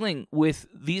are struggling with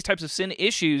these types of sin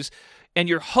issues, and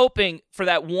you're hoping for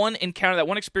that one encounter, that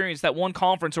one experience, that one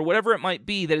conference, or whatever it might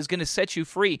be that is going to set you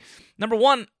free. Number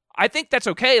one, I think that's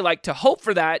okay, like to hope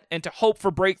for that and to hope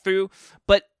for breakthrough,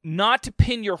 but not to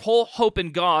pin your whole hope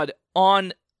in God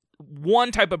on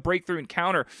one type of breakthrough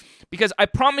encounter. Because I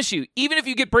promise you, even if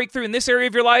you get breakthrough in this area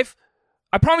of your life,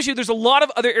 I promise you there's a lot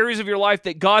of other areas of your life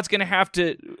that God's going to have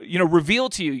to, you know, reveal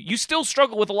to you. You still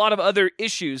struggle with a lot of other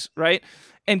issues, right?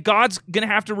 And God's going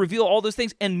to have to reveal all those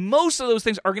things. And most of those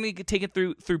things are going to get taken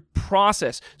through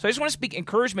process. So I just want to speak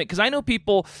encouragement, because I know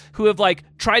people who have like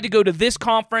tried to go to this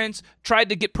conference, tried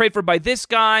to get prayed for by this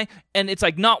guy, and it's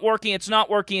like not working, it's not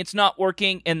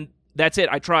working, and that's it.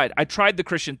 I tried the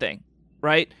Christian thing,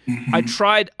 right?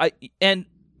 Mm-hmm. And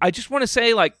I just want to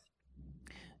say, like,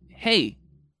 hey,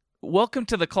 welcome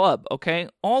to the club, okay?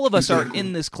 All of us are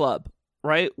in this club,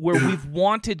 right? Where we've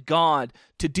wanted God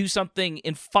to do something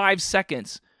in 5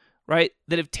 seconds, right?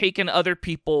 That have taken other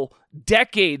people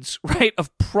decades, right,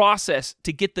 of process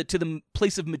to get to the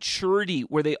place of maturity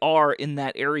where they are in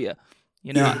that area.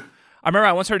 You know, I remember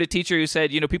I once heard a teacher who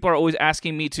said, you know, people are always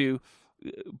asking me to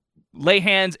lay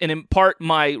hands and impart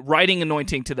my writing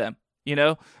anointing to them, you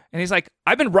know? And he's like,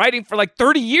 I've been writing for like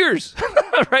 30 years,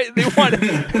 right? They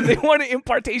want an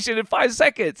impartation in 5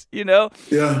 seconds, you know?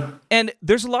 Yeah. And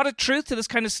there's a lot of truth to this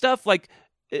kind of stuff. Like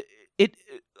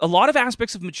a lot of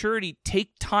aspects of maturity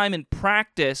take time and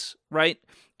practice, right?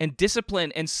 And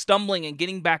discipline and stumbling and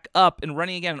getting back up and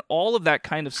running again and all of that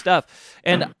kind of stuff.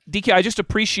 And DQ, I just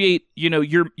appreciate, you know,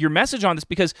 your message on this,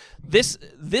 because this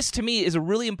to me is a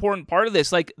really important part of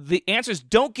this. Like, the answer is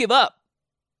don't give up.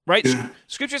 Right? Yeah.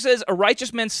 Scripture says a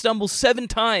righteous man stumbles 7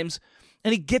 times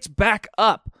and he gets back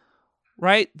up,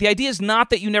 right? The idea is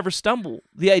not that you never stumble.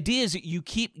 The idea is that you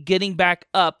keep getting back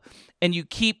up and you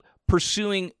keep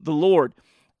pursuing the Lord.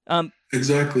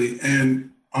 Exactly.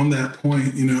 And on that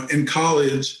point, you know, in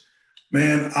college,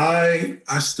 man, I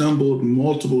stumbled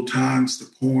multiple times to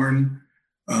porn.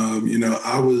 You know,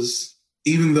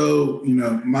 even though, you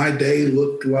know, my day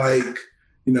looked like,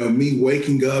 you know, me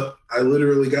waking up, I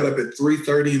literally got up at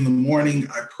 3:30 in the morning.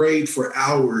 I prayed for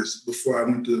hours before I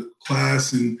went to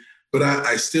class, but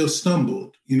I still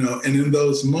stumbled, you know. And in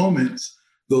those moments,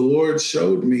 the Lord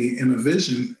showed me in a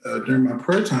vision during my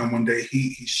prayer time one day.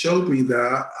 He showed me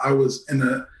that I was in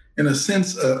a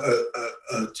sense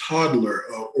a toddler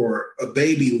or a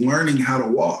baby learning how to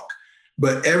walk,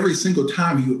 but every single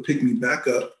time he would pick me back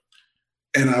up,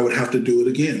 and I would have to do it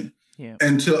again. Yeah.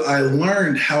 Until I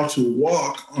learned how to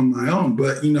walk on my own.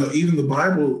 But, you know, even the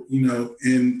Bible, you know,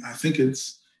 and I think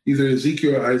it's either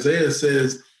Ezekiel or Isaiah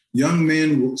says, young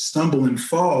men will stumble and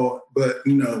fall, but,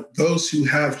 you know, those who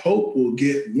have hope will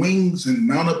get wings and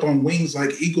mount up on wings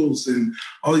like eagles and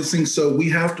all these things. So we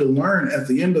have to learn at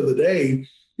the end of the day,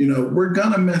 you know, we're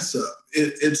going to mess up.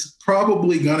 It's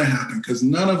probably going to happen because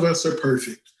none of us are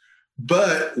perfect.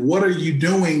 But what are you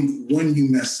doing when you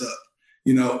mess up?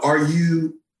 You know, are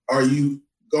you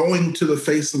going to the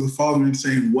face of the Father and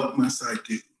saying, what must I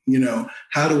do? You know,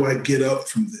 how do I get up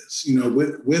from this? You know,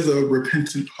 with a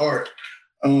repentant heart.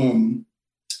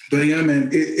 But yeah, man,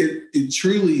 it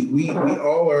truly, we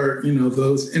all are, you know,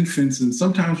 those infants, and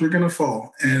sometimes we're going to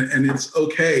fall, and it's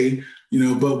okay, you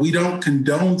know, but we don't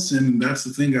condone sin. And that's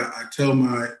the thing I tell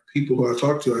my people who I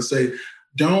talk to. I say,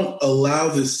 don't allow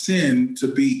the sin to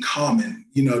be common.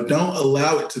 Don't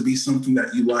allow it to be something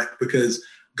that you like, because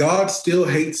God still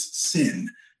hates sin.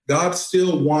 God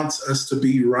still wants us to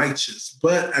be righteous.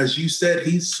 But as you said,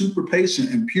 he's super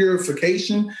patient, and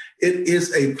purification, it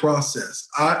is a process.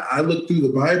 I look through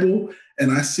the Bible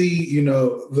and I see,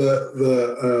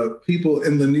 the people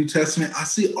in the New Testament. I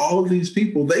see all of these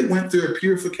people, they went through a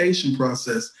purification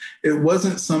process. It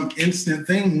wasn't some instant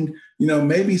thing,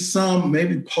 maybe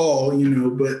Paul,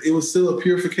 but it was still a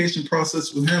purification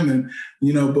process with him. And,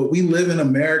 but we live in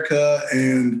America,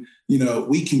 and,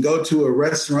 we can go to a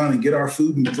restaurant and get our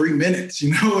food in 3 minutes,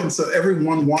 and so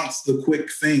everyone wants the quick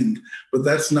thing, but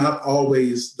that's not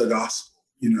always the gospel,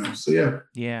 so yeah.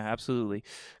 Yeah, absolutely.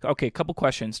 Okay, a couple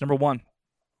questions. Number one,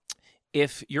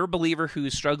 if you're a believer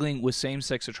who's struggling with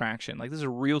same-sex attraction, like this is a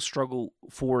real struggle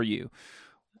for you,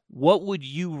 what would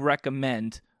you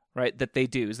recommend, right, that they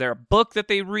do? Is there a book that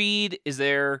they read? Is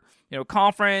there, a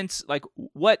conference? Like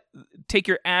take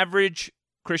your average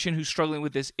Christian who's struggling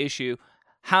with this issue.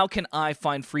 How can I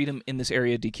find freedom in this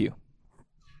area, DQ?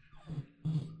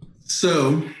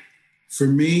 So for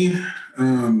me,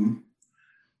 I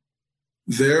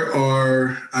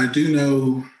do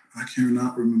know, I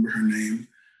cannot remember her name.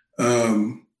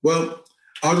 Well,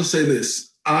 I'll just say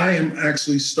this. I am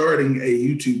actually starting a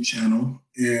YouTube channel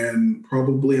in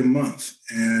probably a month,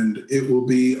 and it will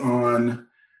be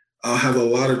I'll have a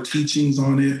lot of teachings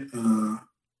on it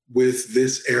with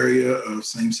this area of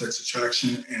same-sex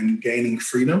attraction and gaining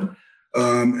freedom.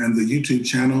 And the YouTube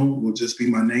channel will just be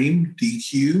my name,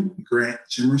 DQ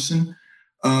Jimmerson.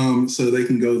 So they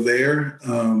can go there.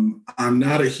 I'm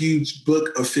not a huge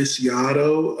book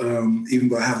aficionado, even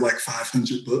though I have like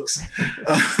 500 books.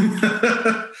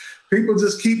 People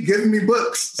just keep giving me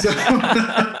books. So,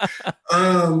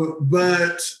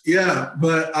 but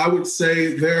I would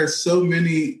say there are so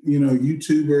many,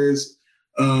 YouTubers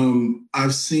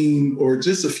I've seen, or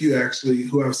just a few actually,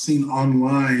 who I've seen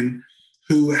online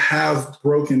who have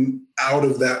broken out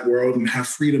of that world and have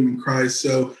freedom in Christ.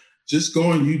 So just go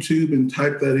on YouTube and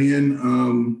type that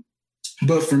in.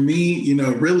 But for me,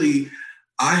 really,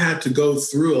 I had to go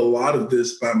through a lot of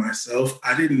this by myself.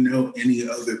 I didn't know any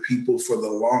other people for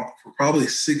probably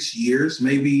 6 years,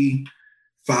 maybe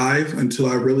 5, until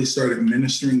I really started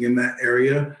ministering in that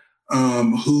area,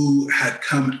 who had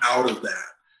come out of that.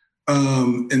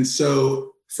 And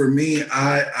so for me,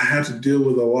 I had to deal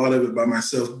with a lot of it by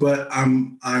myself, but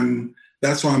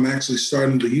that's why I'm actually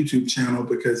starting the YouTube channel,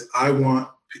 because I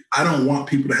don't want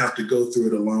people to have to go through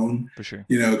it alone. For sure.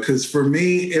 Because for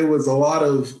me, it was a lot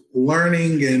of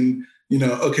learning and,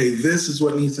 okay, this is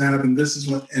what needs to happen.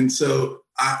 And so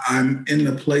I'm in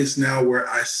a place now where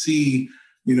I see,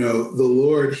 the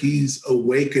Lord, he's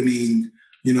awakening,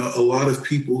 a lot of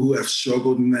people who have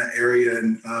struggled in that area.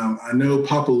 And I know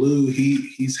Papa Lou,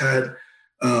 he's had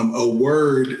a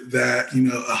word that,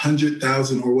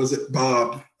 100,000, or was it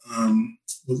Bob?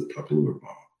 Was it Papa Lou or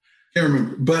Bob? Can't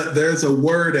remember, but there's a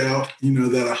word out,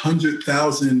 that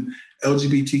 100,000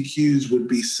 LGBTQs would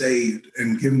be saved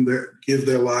and give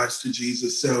their lives to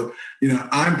Jesus. So,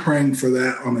 I'm praying for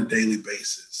that on a daily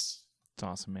basis. That's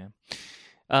awesome,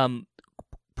 man.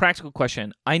 Practical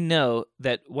question. I know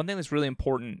that one thing that's really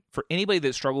important for anybody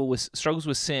that struggles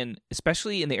with sin,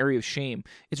 especially in the area of shame,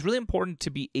 it's really important to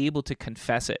be able to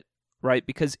confess it, right?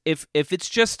 Because if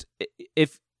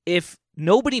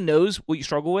nobody knows what you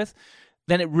struggle with,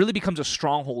 then it really becomes a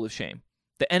stronghold of shame.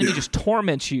 The enemy just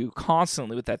torments you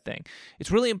constantly with that thing.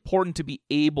 It's really important to be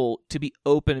able to be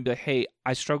open and be like, hey,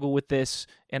 I struggle with this,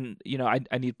 and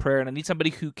I need prayer, and I need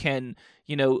somebody who can,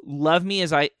 love me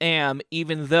as I am,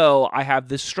 even though I have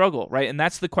this struggle, right? And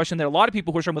that's the question that a lot of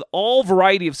people who are struggling with all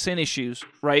variety of sin issues,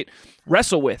 right,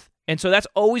 wrestle with. And so that's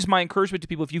always my encouragement to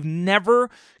people. If you've never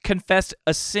confessed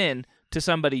a sin to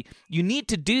somebody, you need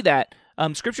to do that.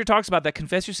 Scripture talks about that.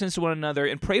 Confess your sins to one another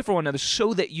and pray for one another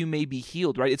so that you may be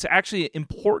healed, right? It's actually an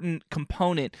important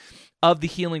component of the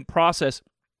healing process.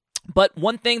 But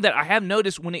one thing that I have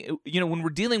noticed when we're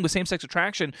dealing with same-sex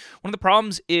attraction, one of the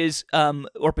problems is,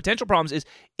 or potential problems is,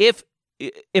 if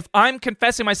I'm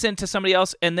confessing my sin to somebody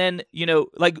else, and then,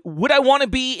 would I want to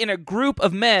be in a group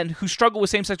of men who struggle with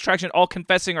same-sex attraction all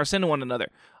confessing our sin to one another?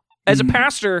 As a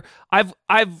pastor,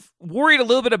 I've worried a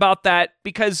little bit about that,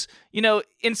 because,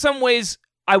 in some ways,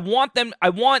 I want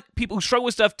people who struggle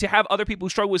with stuff to have other people who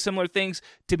struggle with similar things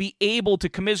to be able to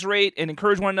commiserate and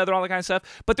encourage one another, all that kind of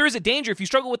stuff. But there is a danger if you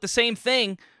struggle with the same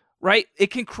thing, right?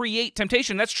 It can create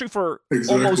temptation. That's true for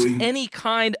almost any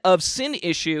kind of sin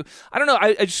issue. I don't know.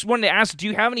 I just wanted to ask, do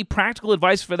you have any practical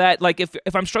advice for that? Like if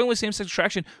I'm struggling with same-sex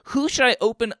attraction, who should I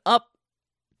open up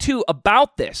to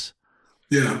about this?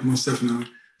 Yeah, most definitely.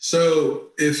 So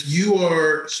if you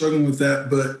are struggling with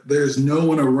that, but there's no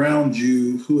one around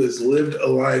you who has lived a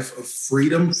life of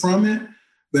freedom from it,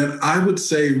 then I would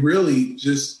say really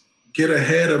just get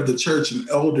ahead of the church and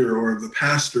elder or the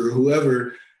pastor or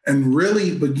whoever and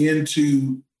really begin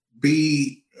to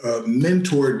be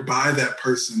mentored by that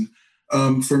person.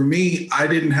 For me, I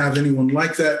didn't have anyone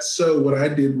like that. So what I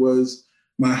did was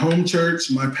my home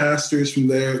church, my pastors from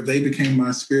there, they became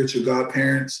my spiritual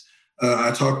godparents.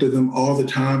 I talked to them all the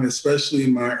time, especially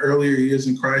in my earlier years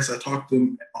in Christ. I talked to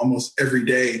them almost every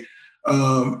day.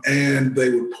 And they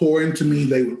would pour into me.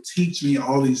 They would teach me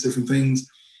all these different things.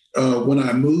 When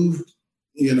I moved,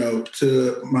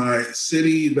 to my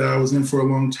city that I was in for a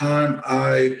long time,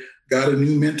 I got a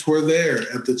new mentor there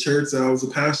at the church that I was a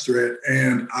pastor at.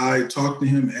 And I talked to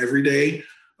him every day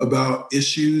about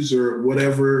issues or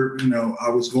whatever, I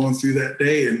was going through that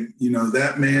day. And,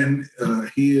 that man,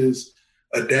 he is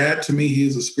a dad to me. He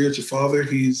is a spiritual father.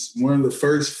 He's one of the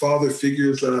first father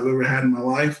figures that I've ever had in my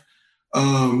life.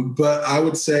 But I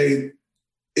would say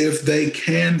if they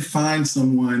can find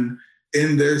someone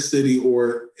in their city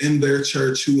or in their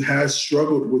church who has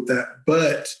struggled with that,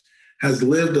 but has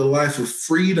lived a life of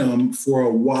freedom for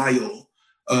a while,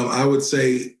 I would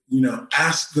say,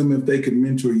 ask them if they could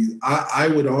mentor you. I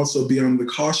would also be on the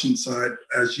caution side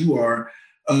as you are.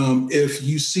 If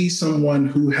you see someone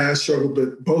who has struggled,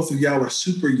 but both of y'all are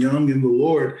super young in the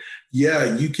Lord,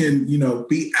 yeah, you can,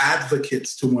 be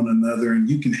advocates to one another and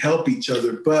you can help each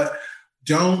other, but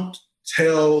don't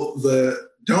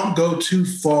go too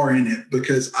far in it,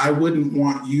 because I wouldn't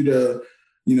want you to,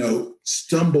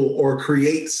 stumble or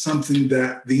create something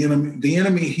that the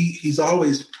enemy, he's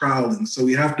always prowling. So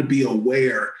we have to be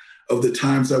aware of the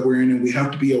times that we're in, and we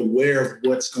have to be aware of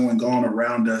what's going on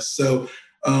around us. So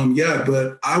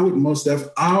but I would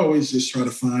I always just try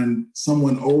to find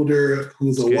someone older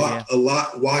who's a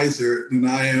lot wiser than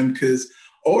I am, because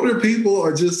older people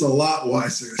are just a lot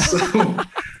wiser. So,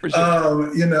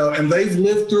 sure. And they've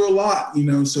lived through a lot,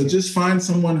 so just find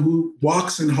someone who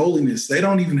walks in holiness. They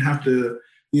don't even have to,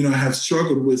 have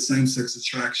struggled with same-sex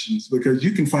attractions, because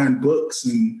you can find books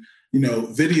and,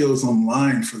 videos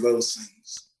online for those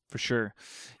things. For sure.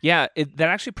 Yeah, that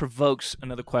actually provokes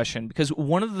another question, because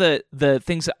one of the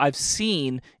things that I've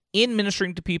seen in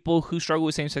ministering to people who struggle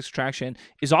with same-sex attraction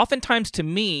is oftentimes, to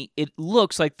me, it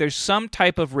looks like there's some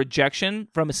type of rejection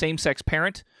from a same-sex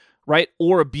parent, right,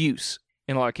 or abuse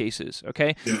in a lot of cases,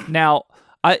 okay? Yeah. Now,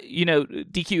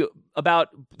 DQ,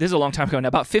 this is a long time ago now,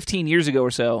 about 15 years ago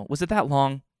or so, was it that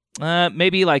long?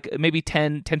 Maybe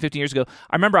 10, 15 years ago,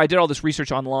 I remember I did all this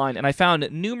research online, and I found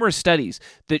numerous studies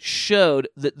that showed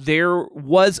that there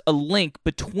was a link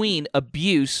between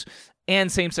abuse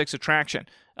and same-sex attraction.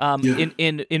 In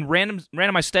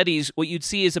randomized studies, what you'd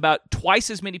see is about twice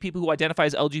as many people who identify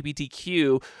as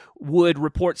LGBTQ would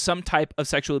report some type of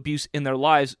sexual abuse in their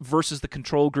lives versus the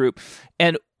control group.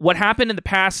 And what happened in the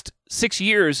past 6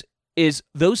 years is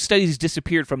those studies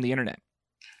disappeared from the internet.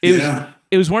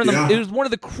 It was one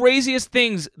of the craziest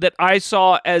things that I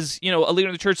saw as, a leader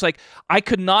in the church. Like, I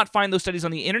could not find those studies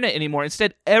on the internet anymore.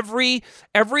 Instead, every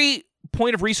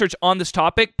point of research on this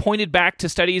topic pointed back to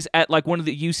studies at like one of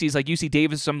the UCs, like UC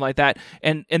Davis, something like that,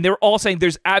 and they're all saying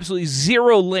there's absolutely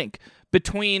zero link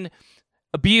between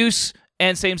abuse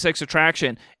and same-sex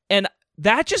attraction, and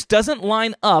that just doesn't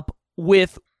line up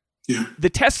with the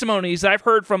testimonies that I've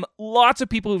heard from lots of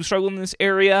people who've struggled in this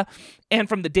area, and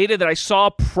from the data that I saw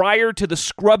prior to the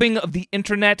scrubbing of the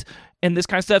internet and this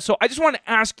kind of stuff. So I just want to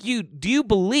ask you, do you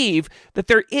believe that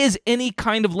there is any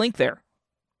kind of link there?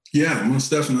 Yeah, most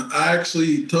definitely. I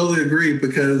actually totally agree,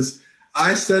 because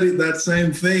I studied that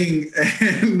same thing,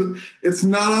 and it's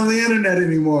not on the internet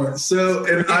anymore. So,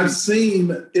 and I've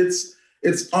seen it's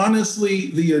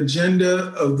honestly the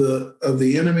agenda of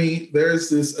the enemy. There's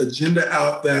this agenda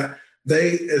out that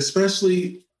they,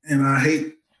 especially, and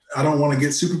I don't want to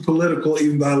get super political,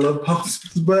 even though I love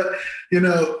politics, but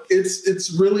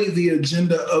it's really the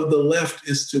agenda of the left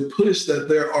is to push that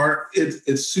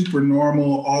it's super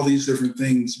normal, all these different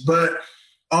things. But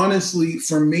honestly,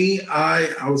 for me,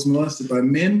 I was molested by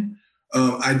men.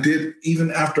 I did, even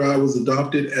after I was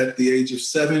adopted at the age of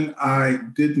 7, I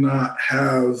did not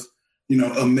have,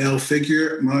 a male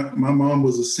figure. My mom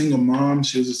was a single mom.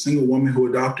 She was a single woman who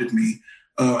adopted me.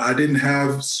 I didn't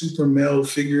have super male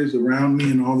figures around me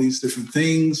and all these different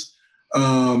things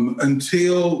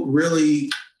until really,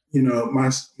 my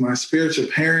spiritual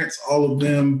parents, all of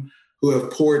them who have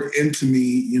poured into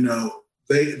me,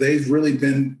 they've really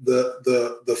been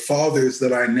the fathers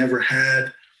that I never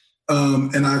had.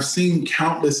 And I've seen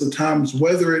countless of times,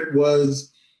 whether it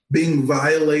was being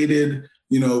violated,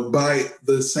 by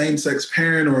the same-sex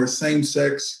parent or a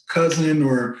same-sex cousin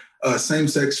or a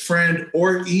same-sex friend,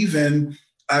 or even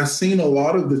I've seen a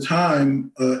lot of the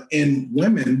time in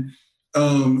women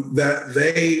that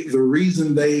the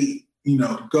reason they,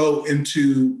 go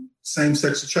into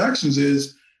same-sex attractions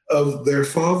is of their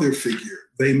father figure.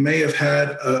 They may have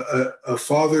had a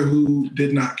father who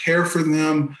did not care for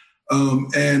them.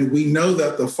 And we know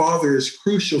that the father is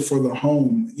crucial for the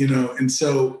home, and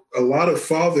so a lot of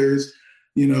fathers,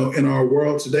 in our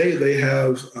world today, they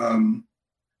have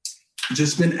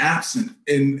just been absent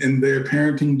in their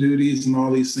parenting duties and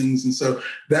all these things. And so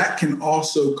that can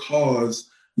also cause,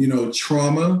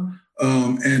 trauma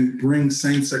and bring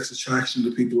same-sex attraction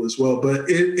to people as well. But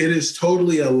it is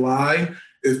totally a lie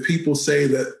if people say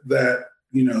that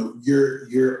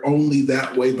you're only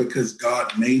that way because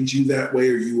God made you that way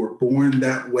or you were born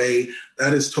that way.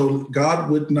 That is total. God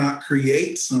would not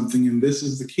create something, and this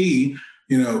is the key.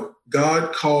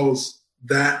 God calls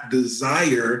that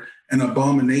desire an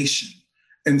abomination.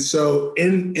 And so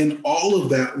in all of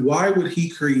that, why would he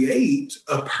create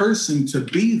a person to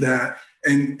be that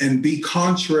and be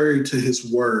contrary to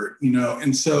his word,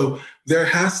 And so there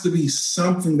has to be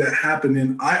something that happened.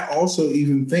 And I also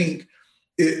even think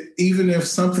even if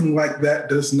something like that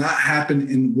does not happen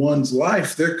in one's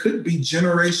life, there could be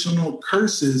generational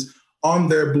curses on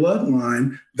their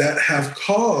bloodline that have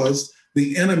caused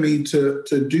the enemy to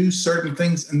do certain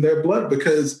things in their blood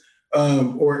because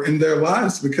or in their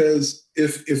lives, because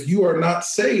if you are not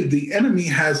saved, the enemy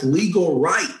has legal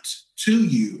right to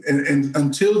you, and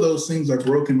until those things are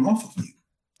broken off of you.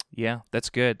 Yeah,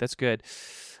 that's good. That's good.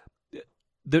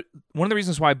 One of the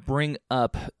reasons why I bring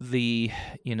up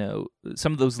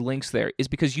some of those links there is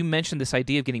because you mentioned this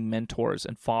idea of getting mentors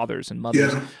and fathers and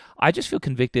mothers. Yeah. I just feel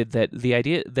convicted that the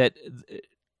idea that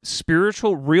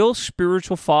real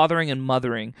spiritual fathering and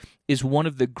mothering is one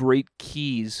of the great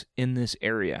keys in this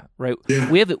area, right?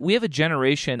 Yeah. We have a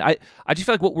generation. I just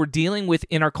feel like what we're dealing with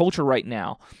in our culture right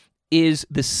now is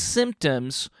the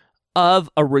symptoms of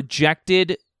a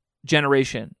rejected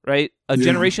generation, right? A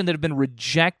generation that have been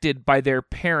rejected by their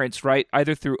parents, right?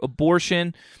 Either through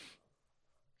abortion.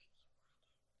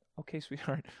 Okay,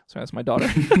 sweetheart. Sorry, that's my daughter.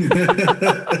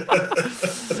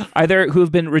 Either who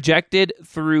have been rejected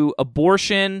through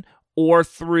abortion or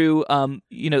through,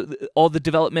 all the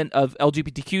development of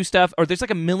LGBTQ stuff, or there's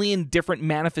like a million different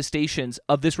manifestations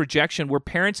of this rejection where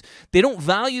parents, they don't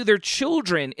value their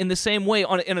children in the same way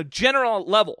in a general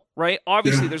level, right?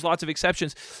 Obviously, there's lots of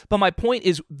exceptions. But my point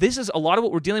is, this is a lot of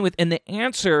what we're dealing with, and the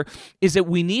answer is that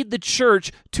we need the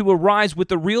church to arise with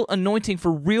the real anointing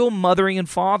for real mothering and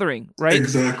fathering, right?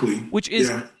 Exactly. Which is,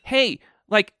 hey,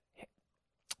 like,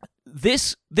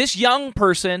 this young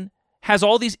person has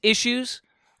all these issues,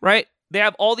 right? They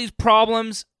have all these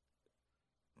problems,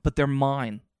 but they're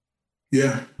mine.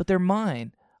 Yeah. But they're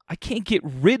mine. I can't get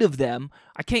rid of them.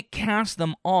 I can't cast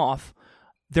them off.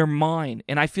 They're mine.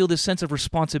 And I feel this sense of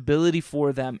responsibility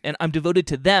for them. And I'm devoted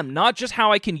to them, not just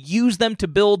how I can use them to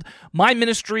build my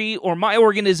ministry or my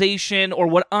organization or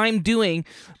what I'm doing,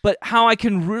 but how I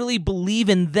can really believe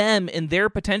in them and their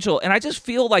potential. And I just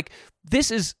feel like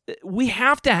we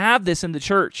have to have this in the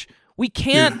church. We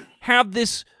can't have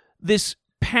this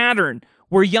pattern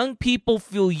where young people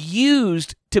feel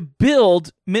used to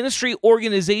build ministry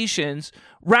organizations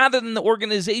rather than the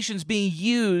organizations being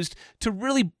used to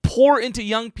really pour into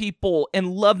young people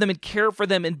and love them and care for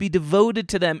them and be devoted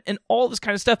to them and all this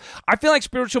kind of stuff. I feel like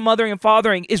spiritual mothering and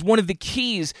fathering is one of the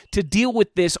keys to deal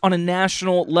with this on a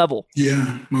national level.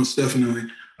 Yeah, most definitely.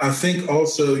 I think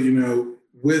also,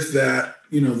 with that,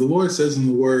 the Lord says in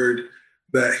the word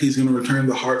that he's going to return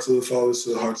the hearts of the fathers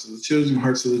to the hearts of the children,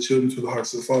 hearts of the children to the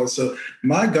hearts of the fathers. So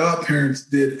my godparents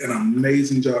did an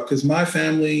amazing job because my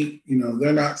family,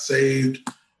 they're not saved.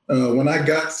 When I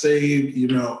got saved,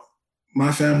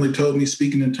 my family told me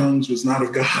speaking in tongues was not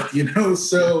of God,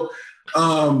 So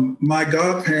my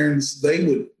godparents, they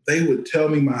would tell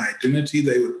me my identity.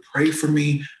 They would pray for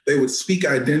me. They would speak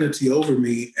identity over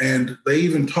me. And they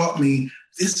even taught me,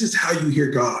 this is how you hear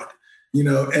God.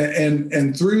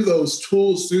 And through those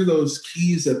tools, through those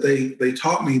keys that they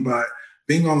taught me by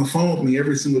being on the phone with me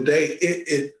every single day,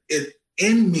 it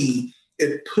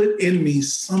put in me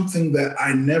something that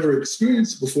I never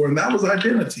experienced before, and that was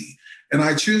identity. And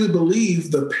I truly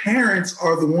believe the parents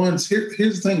are the ones,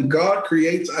 here's the thing, God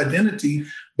creates identity,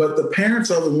 but the parents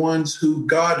are the ones who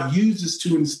God uses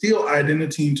to instill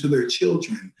identity into their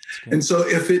children. And so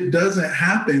if it doesn't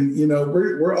happen,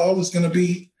 we're all just going to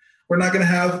be, we're not going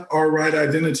to have our right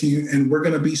identity, and we're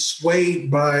going to be swayed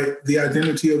by the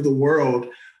identity of the world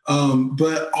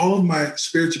But all of my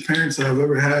spiritual parents that I've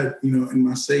ever had, in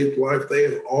my saved life, they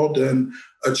have all done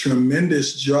a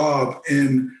tremendous job.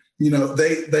 And,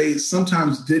 they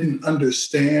sometimes didn't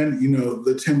understand,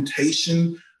 the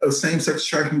temptation of same-sex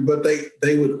attraction, but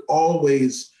they would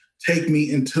always take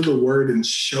me into the word and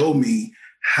show me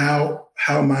how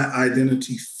my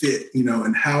identity fit,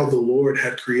 and how the Lord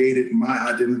had created my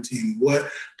identity and what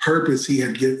purpose he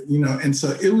had given, and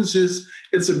so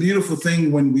it's a beautiful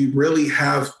thing when we really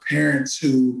have parents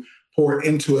who pour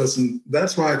into us. And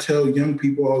that's why I tell young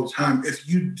people all the time, if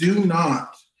you do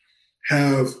not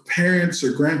have parents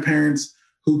or grandparents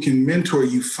who can mentor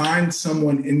you, find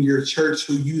someone in your church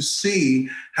who you see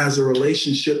has a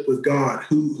relationship with God,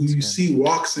 who you see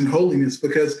walks in holiness,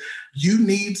 because you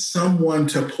need someone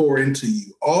to pour into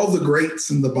you. All the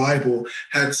greats in the Bible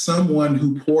had someone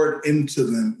who poured into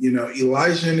them,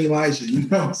 Elijah and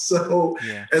Elijah, so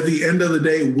At the end of the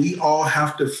day, we all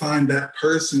have to find that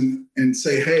person and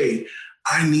say, hey,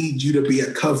 I need you to be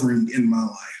a covering in my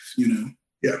life,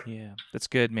 Yeah, that's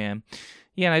good, man.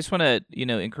 Yeah, and I just want to,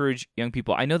 encourage young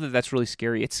people. I know that that's really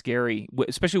scary. It's scary,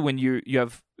 especially when you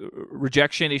have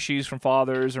rejection issues from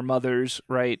fathers or mothers,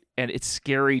 right? And it's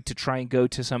scary to try and go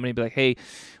to somebody and be like, "Hey,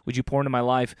 would you pour into my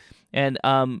life?" And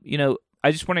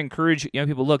I just want to encourage young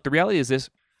people. Look, the reality is this: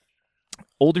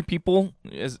 older people,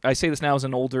 as I say this now as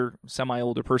an older,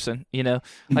 semi-older person,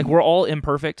 like we're all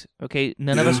imperfect. Okay,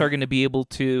 none of us are going to be able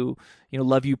to,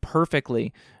 love you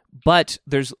perfectly. But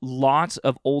there's lots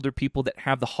of older people that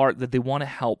have the heart that they want to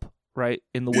help, right,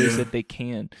 in the ways that they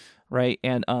can, right?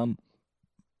 And I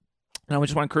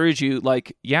just want to encourage you,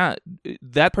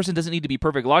 that person doesn't need to be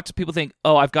perfect. Lots of people think,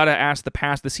 oh, I've got to ask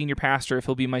the senior pastor if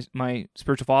he'll be my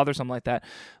spiritual father or something like that.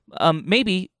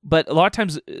 Maybe, but a lot of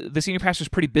times the senior pastor is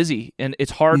pretty busy, and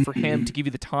it's hard for him to give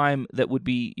you the time that would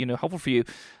be, helpful for you.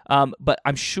 But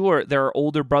I'm sure there are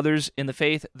older brothers in the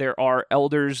faith. There are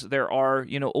elders. There are,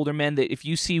 older men that if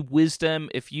you see wisdom,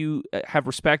 if you have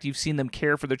respect, you've seen them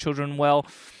care for their children well.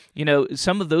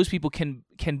 Some of those people can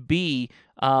be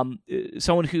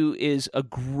someone who is a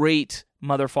great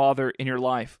mother, father in your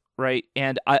life, right?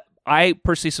 And I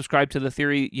personally subscribe to the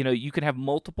theory, you can have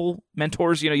multiple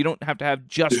mentors. You don't have to have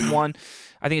just one.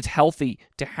 I think it's healthy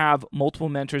to have multiple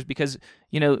mentors because,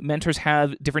 mentors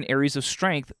have different areas of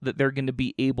strength that they're going to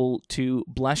be able to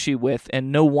bless you with.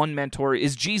 And no one mentor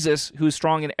is Jesus, who is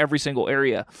strong in every single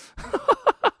area.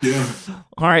 Yeah.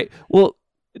 All right. Well,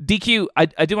 DQ,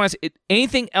 I do want to say,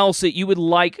 anything else that you would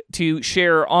like to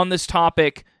share on this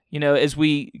topic, as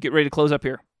we get ready to close up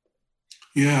here?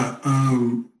 Yeah.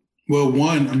 Well,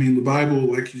 the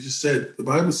Bible, like you just said, the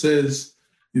Bible says,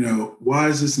 why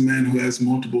is this a man who has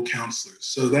multiple counselors?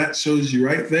 So that shows you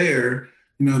right there,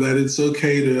 that it's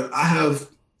okay I have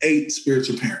 8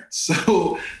 spiritual parents.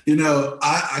 So,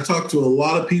 I talk to a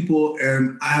lot of people,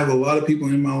 and I have a lot of people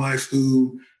in my life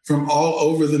who, from all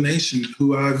over the nation,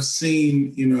 who I've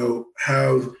seen,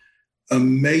 have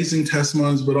amazing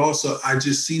testimonies, but also I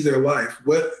just see their life.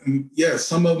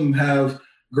 Some of them have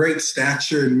great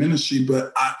stature in ministry,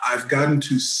 but I've gotten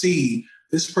to see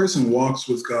this person walks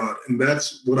with God, and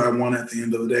that's what I want at the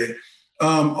end of the day.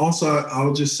 Also,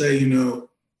 I'll just say,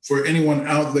 for anyone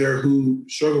out there who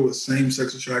struggle with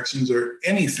same-sex attractions or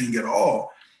anything at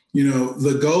all,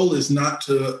 the goal is not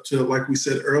to, like we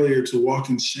said earlier, to walk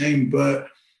in shame, but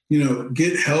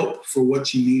get help for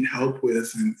what you need help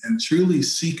with, and truly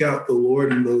seek out the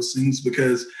Lord in those things.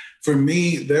 Because for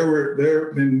me, there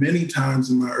have been many times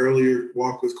in my earlier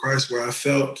walk with Christ where I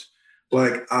felt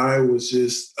like I was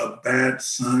just a bad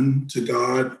son to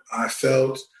God. I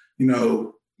felt,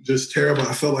 just terrible.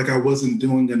 I felt like I wasn't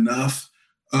doing enough.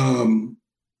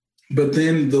 But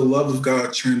then the love of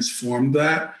God transformed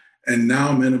that. And now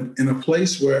I'm in a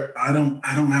place where I don't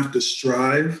have to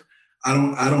strive. I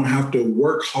don't have to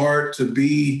work hard to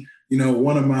be,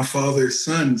 one of my father's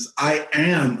sons. I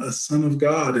am a son of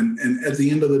God. And at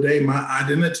the end of the day, my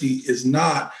identity is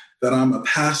not that I'm a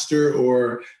pastor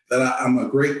or that I'm a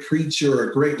great preacher or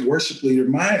a great worship leader.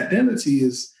 My identity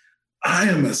is I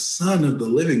am a son of the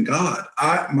living God.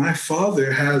 My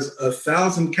father has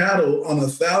 1,000 cattle on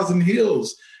 1,000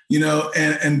 hills,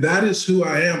 and that is who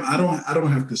I am. I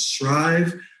don't have to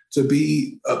strive to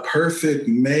be a perfect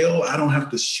male. I don't have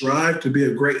to strive to be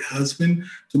a great husband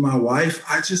to my wife.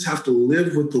 I just have to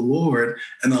live with the Lord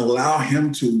and allow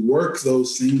him to work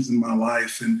those things in my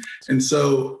life. And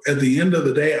so at the end of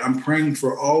the day, I'm praying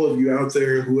for all of you out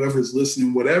there, whoever's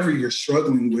listening, whatever you're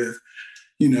struggling with,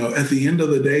 at the end of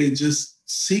the day, just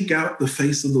seek out the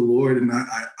face of the Lord. And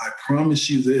I promise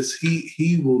you this,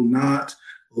 he will not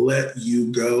let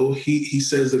you go. He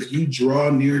says, if you draw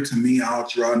near to me, I'll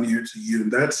draw near to you.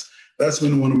 And that's that's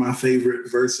been one of my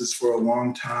favorite verses for a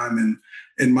long time. And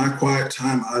in my quiet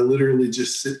time, I literally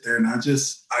just sit there and I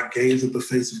gaze at the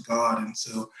face of God. And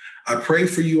so I pray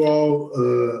for you all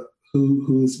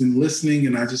who's been listening.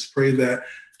 And I just pray that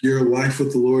your life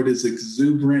with the Lord is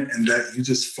exuberant and that you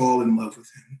just fall in love with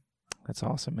him. That's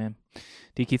awesome, man.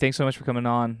 DQ, thanks so much for coming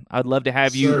on. I'd love to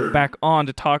have you back on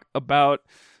to talk about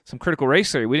some critical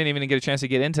race theory. We didn't even get a chance to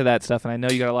get into that stuff, and I know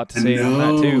you got a lot to say on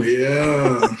that too.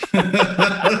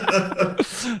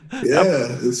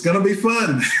 Yeah, it's going to be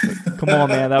fun. Come on,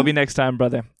 man. That'll be next time,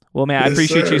 brother. Well, man, I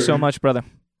appreciate you so much, brother.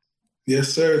 Yes,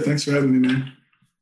 sir. Thanks for having me, man.